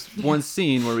 because there's one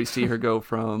scene where we see her go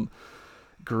from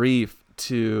grief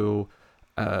to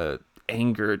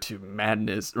anger to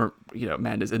madness, or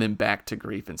madness, and then back to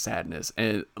grief and sadness,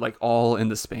 and all in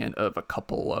the span of a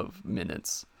couple of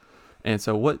minutes. And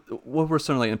so what were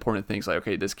some important things,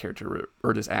 okay, this character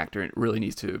or this actor really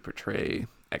needs to portray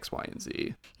X, Y, and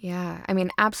Z? Yeah, I mean,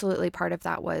 absolutely. Part of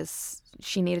that was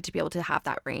she needed to be able to have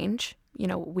that range.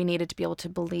 We needed to be able to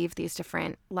believe these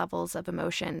different levels of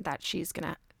emotion that she's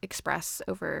going to express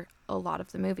over a lot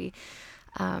of the movie.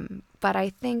 But I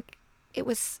think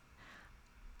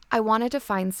I wanted to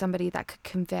find somebody that could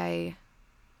convey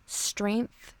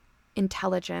strength,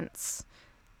 intelligence,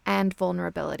 and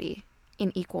vulnerability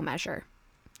in equal measure.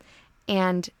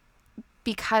 And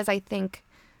because I think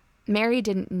Mary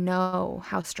didn't know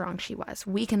how strong she was,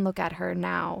 we can look at her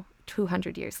now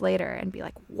 200 years later and be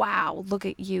like, wow, look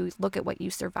at you, look at what you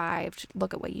survived,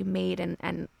 look at what you made,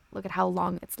 and look at how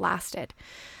long it's lasted.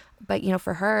 But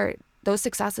for her, those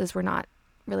successes were not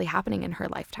really happening in her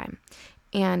lifetime,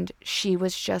 and she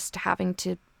was just having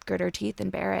to grit her teeth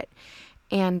and bear it.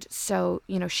 And so,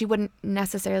 she wouldn't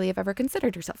necessarily have ever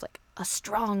considered herself a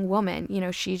strong woman.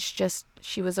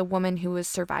 She was a woman who was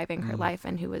surviving her life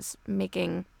and who was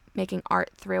making art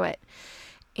through it.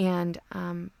 And,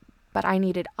 but I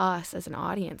needed us as an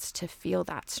audience to feel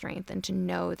that strength and to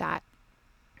know that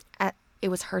it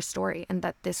was her story, and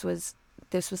that this was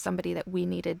somebody that we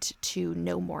needed to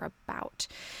know more about.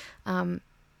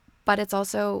 But it's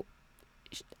also,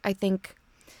 I think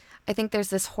there's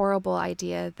this horrible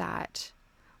idea that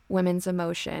women's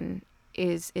emotion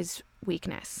is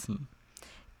weakness.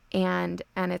 And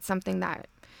it's something that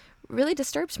really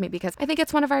disturbs me, because I think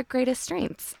it's one of our greatest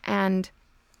strengths. And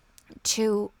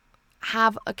to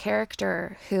have a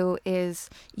character who is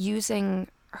using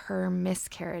her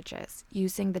miscarriages,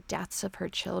 using the deaths of her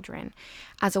children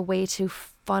as a way to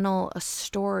funnel a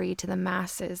story to the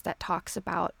masses that talks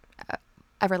about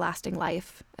everlasting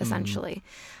life, essentially.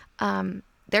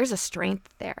 There's a strength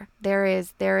there. There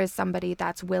is somebody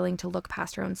that's willing to look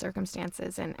past her own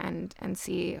circumstances and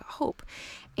see hope,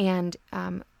 and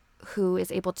who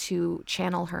is able to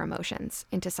channel her emotions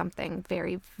into something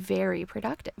very, very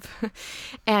productive.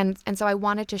 and so I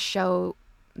wanted to show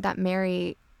that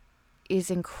Mary is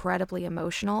incredibly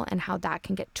emotional, and how that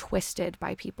can get twisted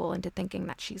by people into thinking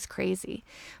that she's crazy.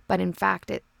 But in fact,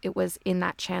 it was in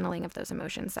that channeling of those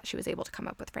emotions that she was able to come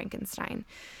up with Frankenstein.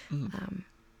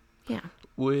 Yeah.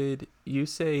 would you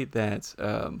say that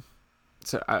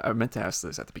so I meant to ask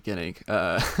this at the beginning,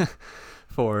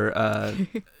 for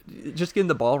just getting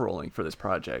the ball rolling for this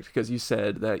project, because you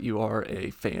said that you are a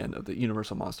fan of the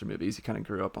Universal Monster movies. You kind of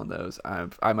grew up on those.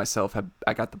 I myself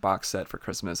I got the box set for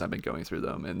Christmas. I've been going through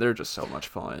them, and they're just so much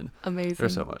fun. Amazing. They're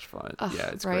so much fun. Ugh, yeah,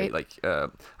 it's right? great.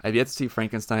 Like I've yet to see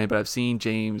Frankenstein, but I've seen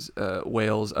James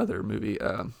Whale's other movie,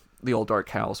 The Old Dark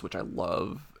House, which I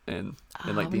love, and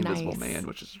like The Invisible Nice. Man,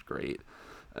 which is great.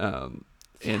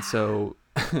 And so,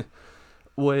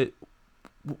 what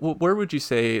where would you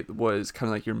say was kind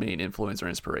of like your main influence or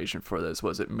inspiration for this?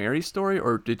 Was it Mary's story,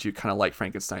 or did you kind of like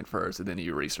Frankenstein first and then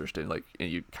you researched it, like, and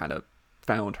you kind of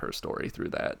found her story through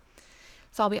that?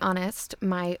 So I'll be honest,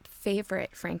 my favorite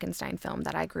Frankenstein film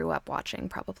that I grew up watching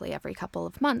probably every couple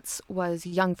of months was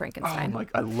Young Oh Frankenstein. my,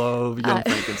 I love Young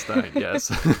Frankenstein.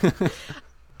 Yes.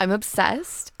 I'm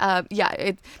obsessed.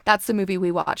 That's the movie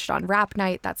we watched on Rap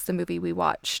Night. That's the movie we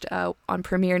watched on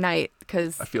Premiere Night,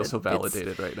 because I feel so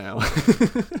validated right now.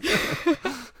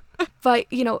 But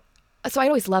so I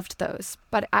always loved those.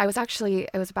 But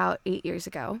it was about 8 years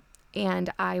ago, and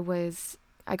I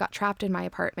got trapped in my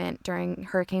apartment during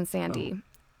Hurricane Sandy,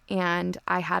 and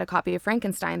I had a copy of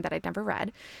Frankenstein that I'd never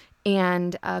read,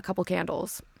 and a couple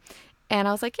candles, and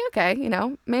I was like, yeah,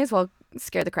 okay, may as well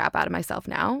scare the crap out of myself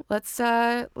now. Let's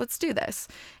do this.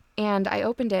 And I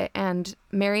opened it, and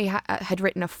Mary had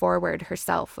written a foreword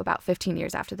herself about 15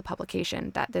 years after the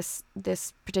publication that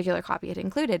this particular copy had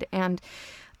included, and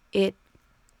it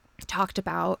talked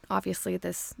about, obviously,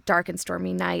 this dark and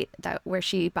stormy night where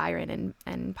she, Byron,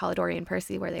 and Polidori and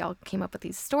Percy, where they all came up with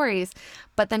these stories.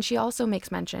 But then she also makes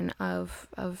mention of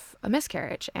a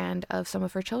miscarriage and of some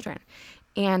of her children.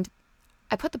 And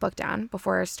I put the book down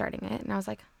before starting it, and I was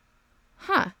like,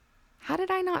 huh, how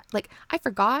did I not, I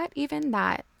forgot even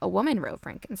that a woman wrote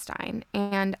Frankenstein,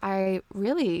 and I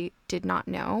really did not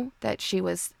know that she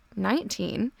was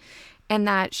 19 and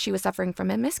that she was suffering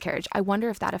from a miscarriage. I wonder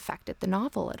if that affected the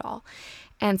novel at all.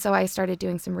 And so I started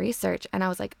doing some research, and I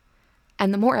was like,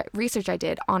 and the more research I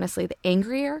did, honestly, the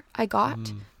angrier I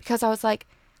got, because I was like,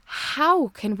 how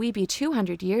can we be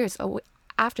 200 years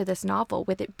after this novel,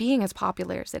 with it being as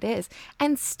popular as it is,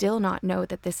 and still not know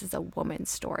that this is a woman's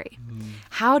story?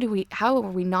 How are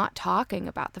we not talking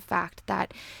about the fact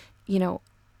that, a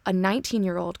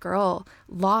 19-year-old girl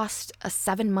lost a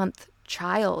 7-month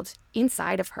child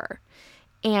inside of her,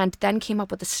 and then came up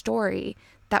with a story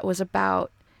that was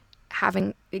about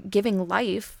giving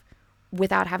life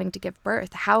without having to give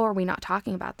birth? How are we not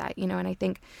talking about that? And I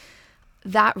think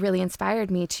that really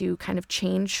inspired me to kind of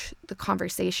change the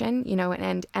conversation,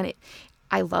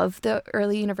 I love the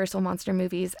early Universal monster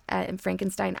movies and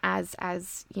Frankenstein as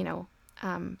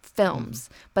films.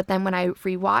 But then when I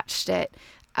rewatched it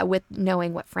with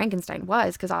knowing what Frankenstein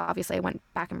was, because obviously I went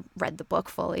back and read the book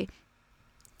fully,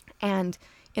 and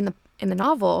in the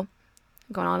novel,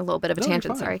 going on a little bit of a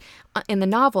tangent, sorry. In the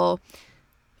novel,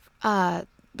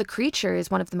 the creature is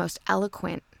one of the most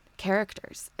eloquent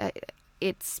characters.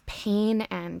 Its pain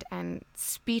and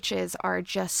speeches are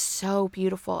just so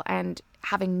beautiful. And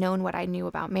having known what I knew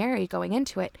about Mary going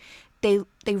into it,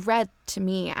 they read to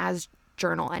me as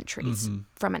journal entries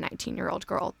from a 19-year-old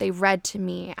girl. They read to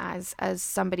me as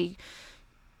somebody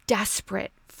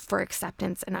desperate for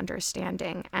acceptance and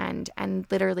understanding, and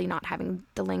literally not having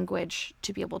the language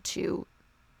to be able to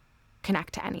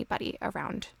connect to anybody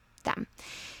around them.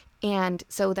 And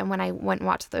so then when I went and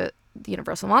watched the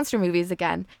Universal Monster movies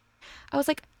again, I was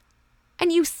like,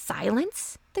 and you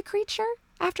silence the creature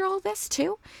after all this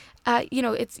too?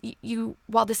 It's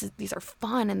while these are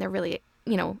fun and they're really,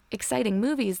 exciting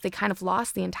movies, they kind of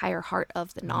lost the entire heart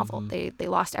of the novel. They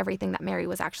lost everything that Mary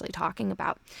was actually talking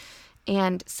about.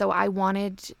 And so I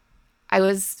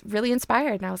was really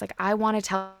inspired, and I was like, I want to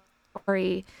tell a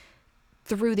story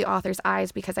through the author's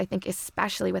eyes, because I think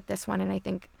especially with this one, and I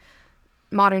think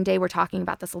modern day, we're talking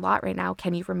about this a lot right now,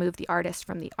 can you remove the artist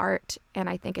from the art? And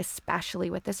I think especially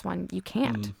with this one, you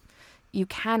can't. You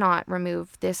cannot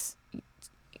remove this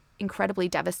incredibly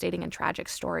devastating and tragic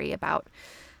story about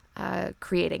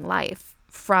creating life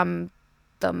from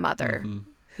the mother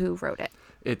who wrote it.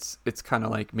 It's kind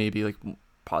of like maybe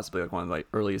possibly one of the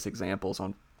earliest examples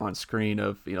on screen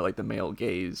of the male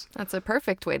gaze. That's a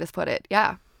perfect way to put it.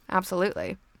 Yeah,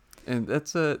 absolutely. And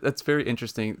that's very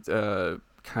interesting.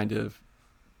 Kind of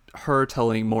her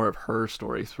telling more of her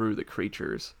story through the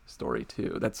creature's story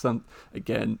too. That's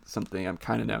something I'm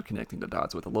kind of now connecting the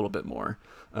dots with a little bit more.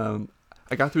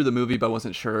 I got through the movie, but I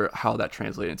wasn't sure how that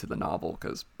translated into the novel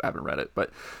because I haven't read it.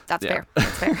 But that's yeah. fair.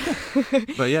 That's fair.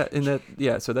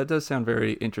 But so that does sound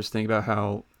very interesting about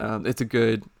how it's a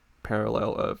good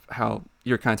parallel of how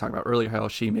you're kind of talking about earlier, how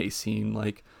she may seem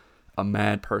like a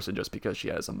mad person just because she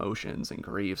has emotions and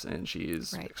griefs and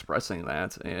she's expressing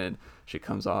that, and she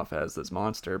comes off as this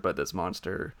monster. But this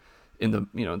monster in the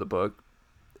in the book,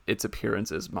 its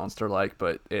appearance is monster like,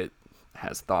 but it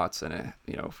has thoughts and it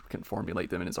can formulate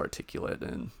them and is articulate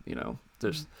and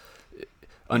just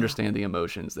understand the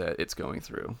emotions that it's going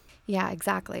through. Yeah,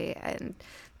 exactly. And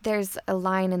there's a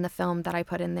line in the film that I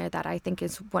put in there that I think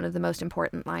is one of the most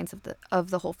important lines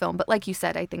of the whole film. But like you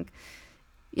said, I think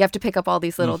you have to pick up all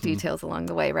these little details along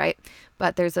the way, right?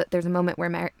 But there's a moment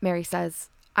where Mary says,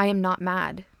 "I am not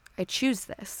mad. I choose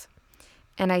this."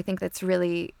 And I think that's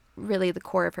really, really the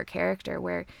core of her character,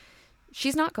 where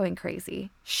she's not going crazy.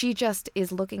 She just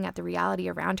is looking at the reality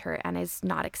around her and is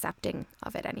not accepting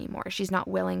of it anymore. She's not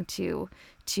willing to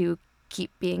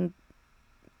keep being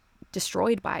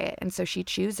destroyed by it. And so she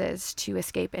chooses to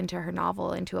escape into her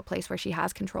novel, into a place where she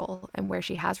has control and where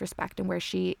she has respect and where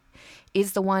she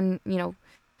is the one,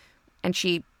 and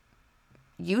she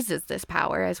uses this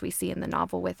power, as we see in the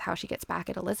novel with how she gets back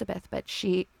at Elizabeth. But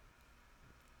she,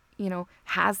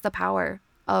 has the power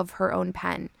of her own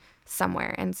pen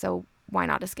somewhere. And so why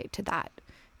not escape to that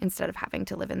instead of having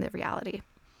to live in the reality?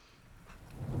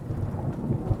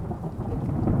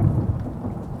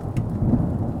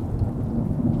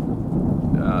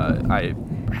 I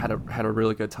had a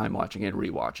really good time watching it,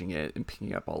 rewatching it, and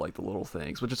picking up all like the little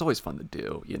things, which is always fun to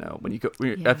do. When you go,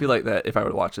 I feel like that if I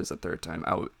were to watch this a third time,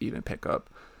 I would even pick up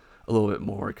a little bit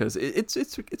more, because it's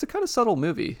a kind of subtle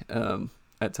movie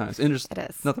at times, and there's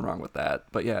nothing wrong with that.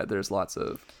 But yeah, there's lots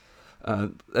of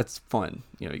that's fun.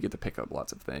 You get to pick up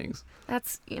lots of things.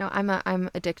 That's I'm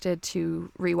addicted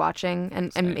to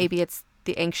rewatching, and maybe it's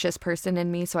the anxious person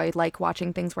in me, so I like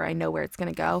watching things where I know where it's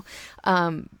going to go.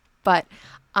 But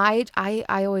I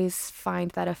always find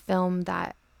that a film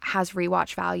that has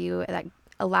rewatch value, that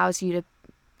allows you to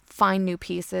find new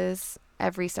pieces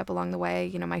every step along the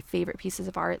way. My favorite pieces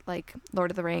of art, like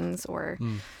Lord of the Rings or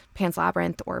Pan's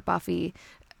Labyrinth or Buffy,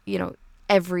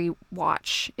 every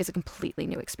watch is a completely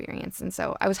new experience. And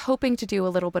so I was hoping to do a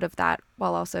little bit of that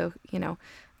while also,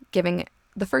 giving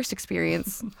the first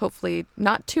experience, hopefully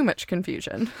not too much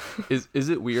confusion. Is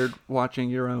it weird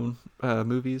watching your own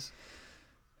movies?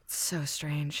 So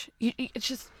strange. It's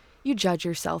just, you judge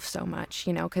yourself so much,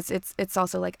 because it's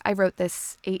also like, I wrote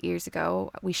this 8 years ago.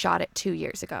 We shot it 2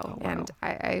 years ago. Oh, wow.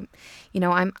 And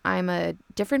I'm a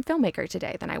different filmmaker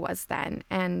today than I was then.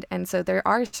 And so there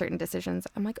are certain decisions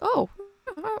I'm like, oh,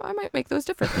 I might make those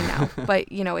differently now. But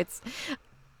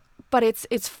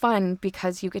it's fun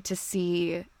because you get to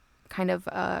see kind of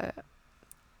a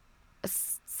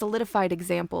solidified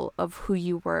example of who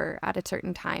you were at a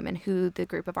certain time and who the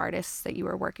group of artists that you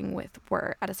were working with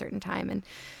were at a certain time. And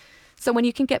so when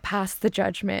you can get past the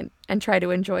judgment and try to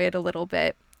enjoy it a little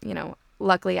bit,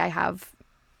 luckily I have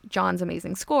John's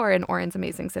amazing score and Oren's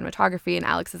amazing cinematography and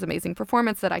Alex's amazing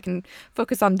performance, that I can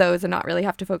focus on those and not really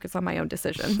have to focus on my own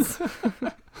decisions.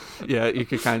 Yeah, you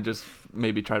could kind of just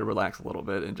maybe try to relax a little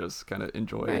bit and just kind of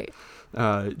enjoy it.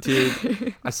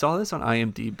 I saw this on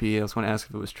IMDb. I was going to ask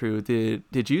if it was true.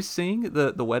 Did you sing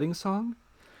the wedding song?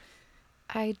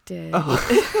 I did.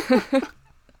 Oh.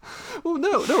 Well,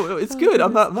 no, it's good.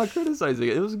 I'm not criticizing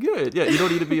it. It was good. Yeah, you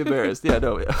don't need to be embarrassed. Yeah,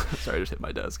 no. Sorry, I just hit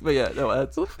my desk. But yeah, no,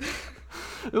 it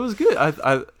was good. I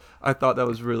thought that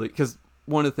was really, because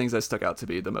one of the things that stuck out to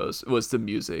me the most was the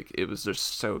music. It was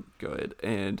just so good,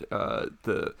 and I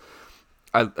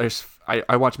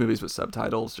watch movies with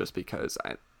subtitles just because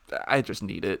I just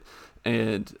need it,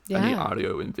 and I need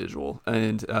audio and visual.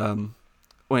 And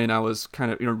when I was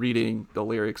kind of reading the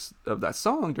lyrics of that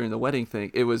song during the wedding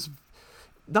thing, it was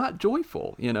not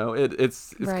joyful.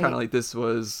 It's kind of like this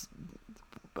was,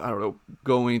 I don't know,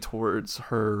 going towards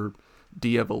her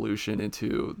de-evolution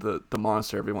into the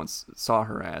monster everyone saw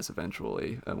her as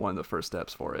eventually, and one of the first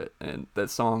steps for it. And that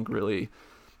song really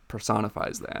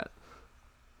personifies that.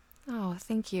 Oh,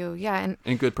 thank you. Yeah,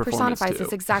 and good performance personifies too.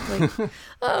 This exactly.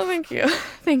 Oh,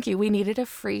 thank you. We needed a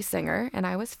free singer, and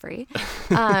I was free.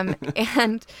 Yeah,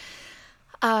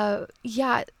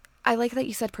 I like that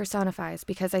you said personifies,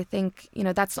 because I think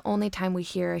that's the only time we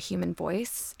hear a human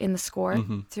voice in the score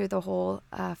through the whole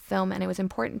film, and it was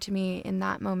important to me in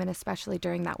that moment, especially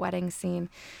during that wedding scene,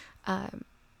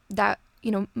 that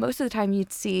most of the time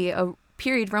you'd see a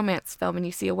period romance film and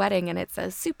you see a wedding and it's a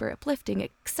super uplifting,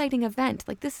 exciting event.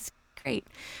 Like, this is great.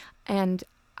 And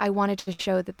I wanted to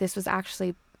show that this was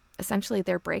actually essentially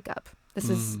their breakup. This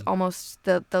is almost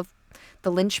the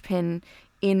linchpin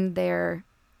in their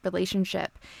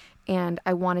relationship. And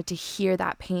I wanted to hear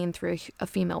that pain through a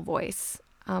female voice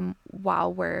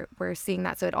while we're seeing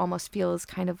that. So it almost feels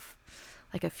kind of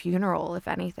like a funeral, if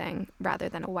anything, rather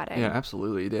than a wedding. Yeah,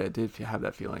 absolutely. It did have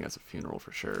that feeling as a funeral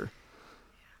for sure.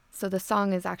 So the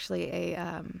song is actually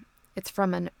it's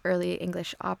from an early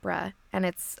English opera, and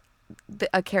it's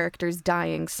a character's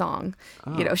dying song.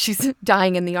 Oh. You know, she's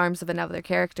dying in the arms of another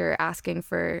character, asking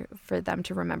for them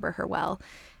to remember her well.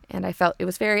 And I felt it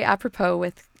was very apropos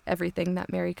with everything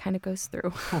that Mary kind of goes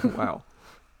through. Oh, wow.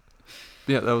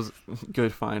 Yeah, that was a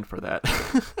good find for that.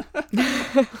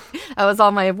 That was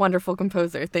all my wonderful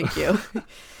composer. Thank you.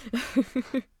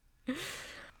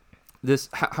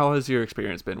 How has your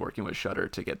experience been working with Shudder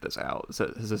to get this out?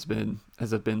 Has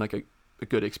it been like a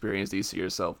good experience? Do you see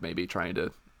yourself maybe trying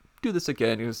to do this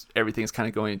again, because everything's kind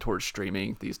of going towards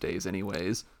streaming these days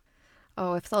anyways?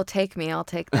 Oh, if they'll take me, I'll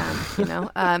take them, you know.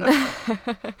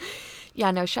 Yeah,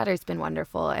 no, Shudder's been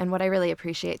wonderful, and what I really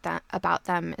appreciate about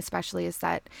them especially is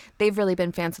that they've really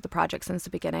been fans of the project since the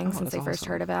beginning, since they first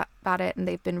heard about it, and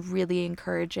they've been really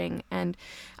encouraging. And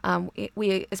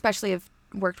we especially have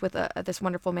worked with this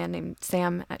wonderful man named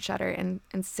Sam at Shudder,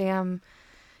 and Sam,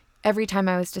 every time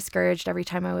I was discouraged, every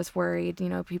time I was worried, you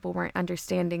know, people weren't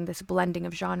understanding this blending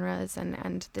of genres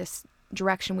and this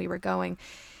direction we were going,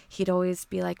 he'd always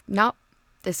be like, "Nope,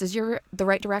 this is the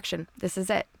right direction. This is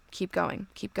it. Keep going."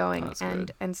 Oh,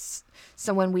 and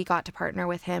so when we got to partner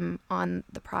with him on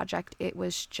the project, it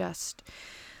was just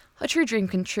a true dream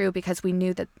come true, because we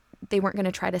knew that they weren't going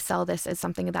to try to sell this as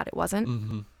something that it wasn't.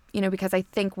 Mm-hmm. You know, because I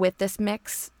think with this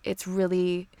mix, it's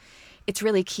really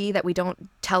key that we don't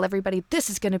tell everybody this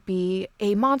is going to be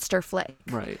a monster flick,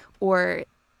 Right, or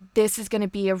this is going to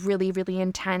be a really, really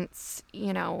intense,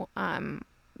 you know,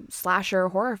 slasher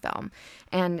horror film.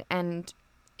 And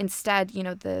instead, you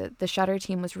know, the Shudder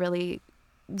team was really,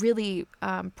 really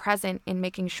present in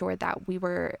making sure that we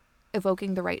were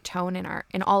evoking the right tone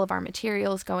in all of our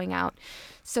materials going out,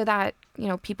 so that, you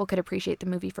know, people could appreciate the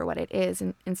movie for what it is,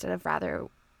 instead of rather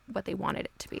what they wanted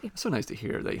it to be. it's so nice to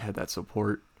hear that you had that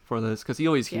support for this, because you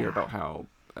always hear Yeah. about how,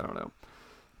 I don't know,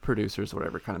 producers or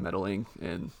whatever kind of meddling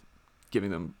and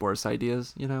giving them worse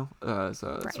ideas, you know.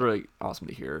 So it's really awesome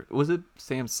to hear. Was it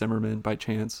Sam Zimmerman by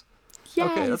chance?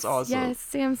 Yes, Okay, that's awesome. Yes,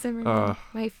 Sam Zimmerman,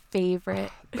 my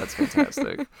favorite. That's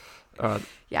fantastic.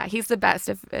 Yeah, he's the best.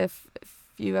 If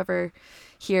you ever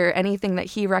hear anything that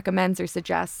he recommends or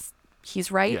suggests,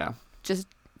 he's right. Yeah.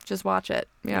 Just watch it.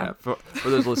 Yeah. For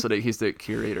those listening, he's the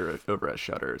curator over at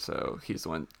Shudder, so he's the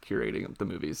one curating the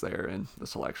movies there and the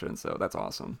selection. So that's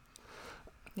awesome.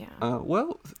 Yeah.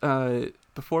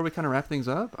 Before we kind of wrap things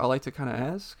up, I like to kind of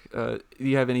ask: do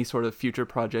you have any sort of future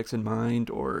projects in mind,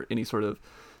 or any sort of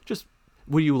just?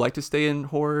 Would you like to stay in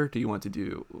horror? Do you want to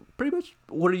do pretty much?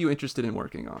 What are you interested in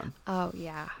working on? Oh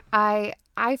yeah. I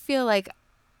feel like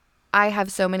I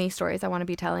have so many stories I want to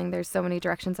be telling. There's so many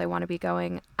directions I want to be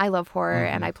going. I love horror,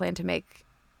 and I plan to make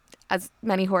as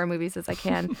many horror movies as I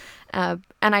can. And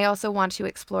I also want to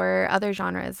explore other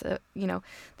genres. You know,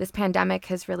 this pandemic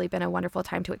has really been a wonderful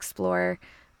time to explore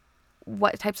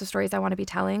what types of stories I want to be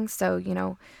telling. So, you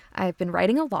know, I've been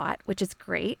writing a lot, which is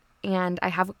great. And I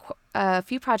have a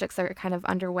few projects that are kind of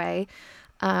underway.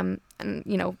 And,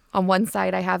 you know, on one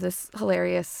side, I have this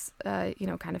hilarious, you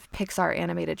know, kind of Pixar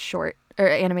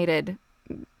animated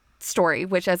story,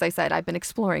 which, as I said, I've been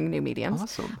exploring new mediums.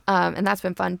 Awesome. And that's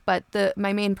been fun. But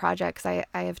my main projects, I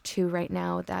have two right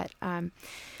now that I'm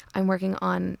working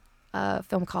on a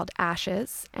film called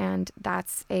Ashes, and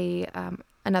that's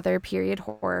another period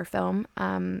horror film,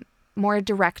 more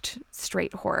direct,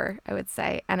 straight horror, I would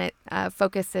say. And it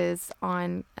focuses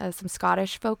on some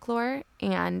Scottish folklore,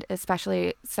 and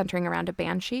especially centering around a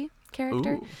banshee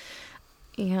character. Ooh.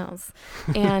 Yes.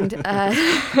 And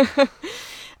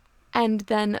and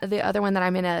then the other one that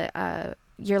I'm in a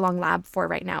year-long lab for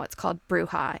right now, it's called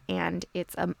Bruja, and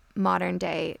it's a modern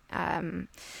day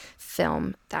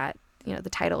film that, you know, the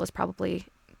title is probably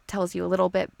tells you a little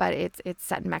bit, but it's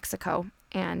set in Mexico,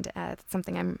 and it's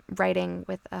something I'm writing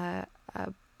with a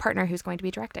partner who's going to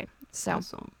be directing. So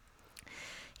Awesome.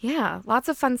 yeah, lots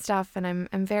of fun stuff, and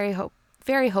I'm very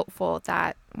hopeful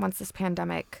that once this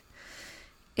pandemic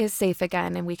is safe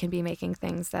again and we can be making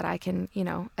things, that I can, you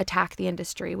know, attack the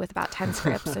industry with about 10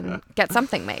 scripts and get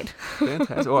something made.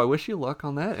 Fantastic. Well, I wish you luck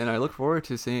on that, and I look forward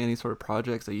to seeing any sort of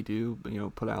projects that you do, you know,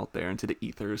 put out there into the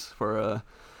ethers for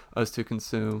us to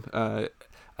consume.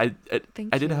 I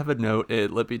did have a note.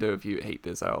 Let me know if you hate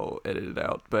this. I'll edit it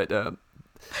out. But A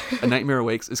Nightmare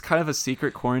Awakes is kind of a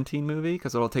secret quarantine movie,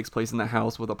 because it all takes place in the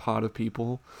house with a pod of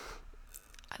people.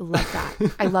 I love that.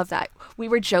 I love that. We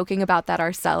were joking about that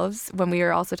ourselves when we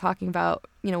were also talking about,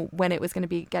 you know, when it was going to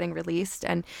be getting released,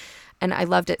 and I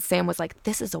loved it. Sam was like,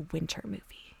 "This is a winter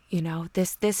movie, you know.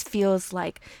 This feels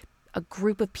like a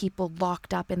group of people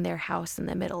locked up in their house in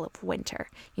the middle of winter.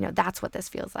 You know, that's what this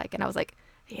feels like. And I was like,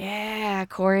 yeah,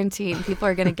 quarantine. People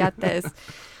are going to get this.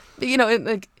 You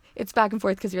know, it's back and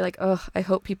forth because you're like, oh, I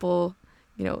hope people,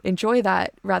 you know, enjoy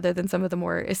that rather than some of the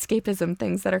more escapism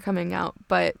things that are coming out.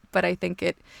 But I think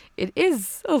it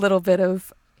is a little bit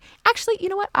of, actually, you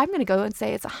know what? I'm going to go and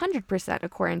say it's 100% a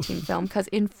quarantine film because,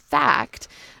 in fact,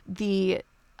 the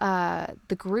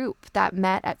group that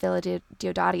met at Villa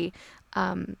Diodati,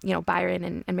 you know,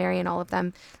 Byron and Mary and all of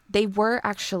them, they were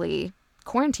actually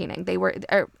quarantining. They were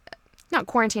not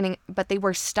quarantining, but they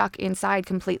were stuck inside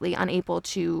completely unable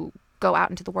to go out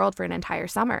into the world for an entire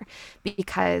summer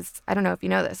because, I don't know if you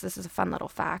know this is a fun little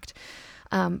fact,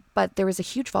 but there was a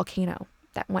huge volcano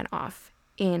that went off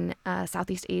in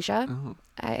Southeast Asia,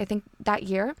 I think that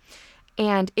year.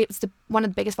 And it's one of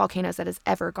the biggest volcanoes that has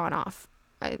ever gone off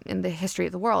in the history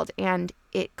of the world. And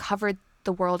it covered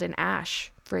the world in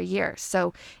ash for a year.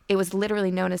 So it was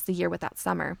literally known as the year without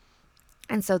summer.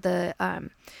 And so the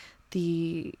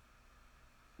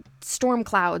storm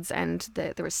clouds and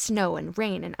there was snow and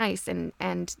rain and ice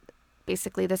and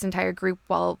basically this entire group,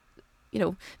 while, you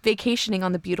know, vacationing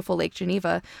on the beautiful Lake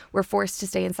Geneva, were forced to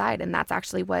stay inside. And that's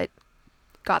actually what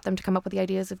got them to come up with the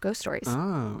ideas of ghost stories.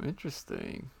 Oh,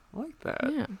 interesting. I like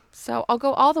that. Yeah. So I'll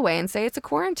go all the way and say it's a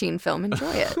quarantine film.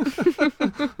 Enjoy it.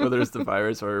 Whether it's the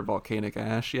virus or volcanic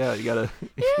ash, yeah, you gotta.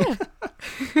 Yeah.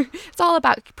 It's all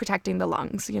about protecting the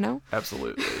lungs, you know?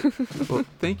 Absolutely. Well,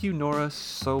 thank you, Nora,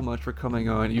 so much for coming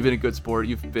on. You've been a good sport.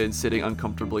 You've been sitting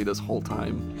uncomfortably this whole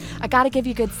time. I gotta give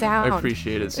you good sound. I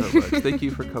appreciate it so much. Thank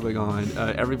you for coming on.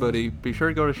 Everybody, be sure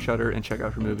to go to Shudder and check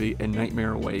out her movie, And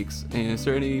Nightmare Awakes. And is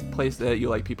there any place that you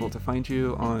like people to find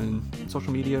you on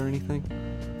social media or anything?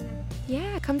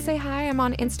 Yeah, come say hi. I'm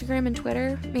on Instagram and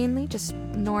Twitter mainly, just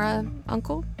Nora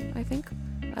Uncle, I think.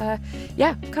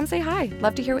 Yeah, come say hi.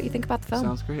 Love to hear what you think about the film.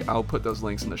 Sounds great. I'll put those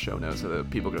links in the show notes so that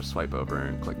people can just swipe over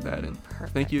and click that. And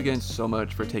Perfect. Thank you again so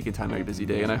much for taking time out of your busy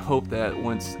day. And I hope that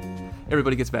once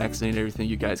everybody gets vaccinated and everything,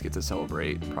 you guys get to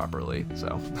celebrate properly.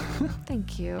 So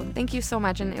Thank you. Thank you so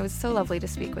much. And it was so lovely to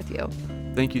speak with you.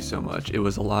 thank you so much. It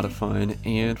was a lot of fun.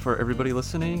 And for everybody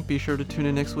listening, be sure to tune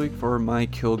in next week for my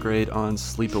kill grade on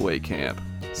Sleepaway Camp.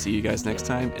 See you guys next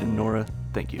time. And Nora,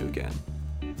 thank you again.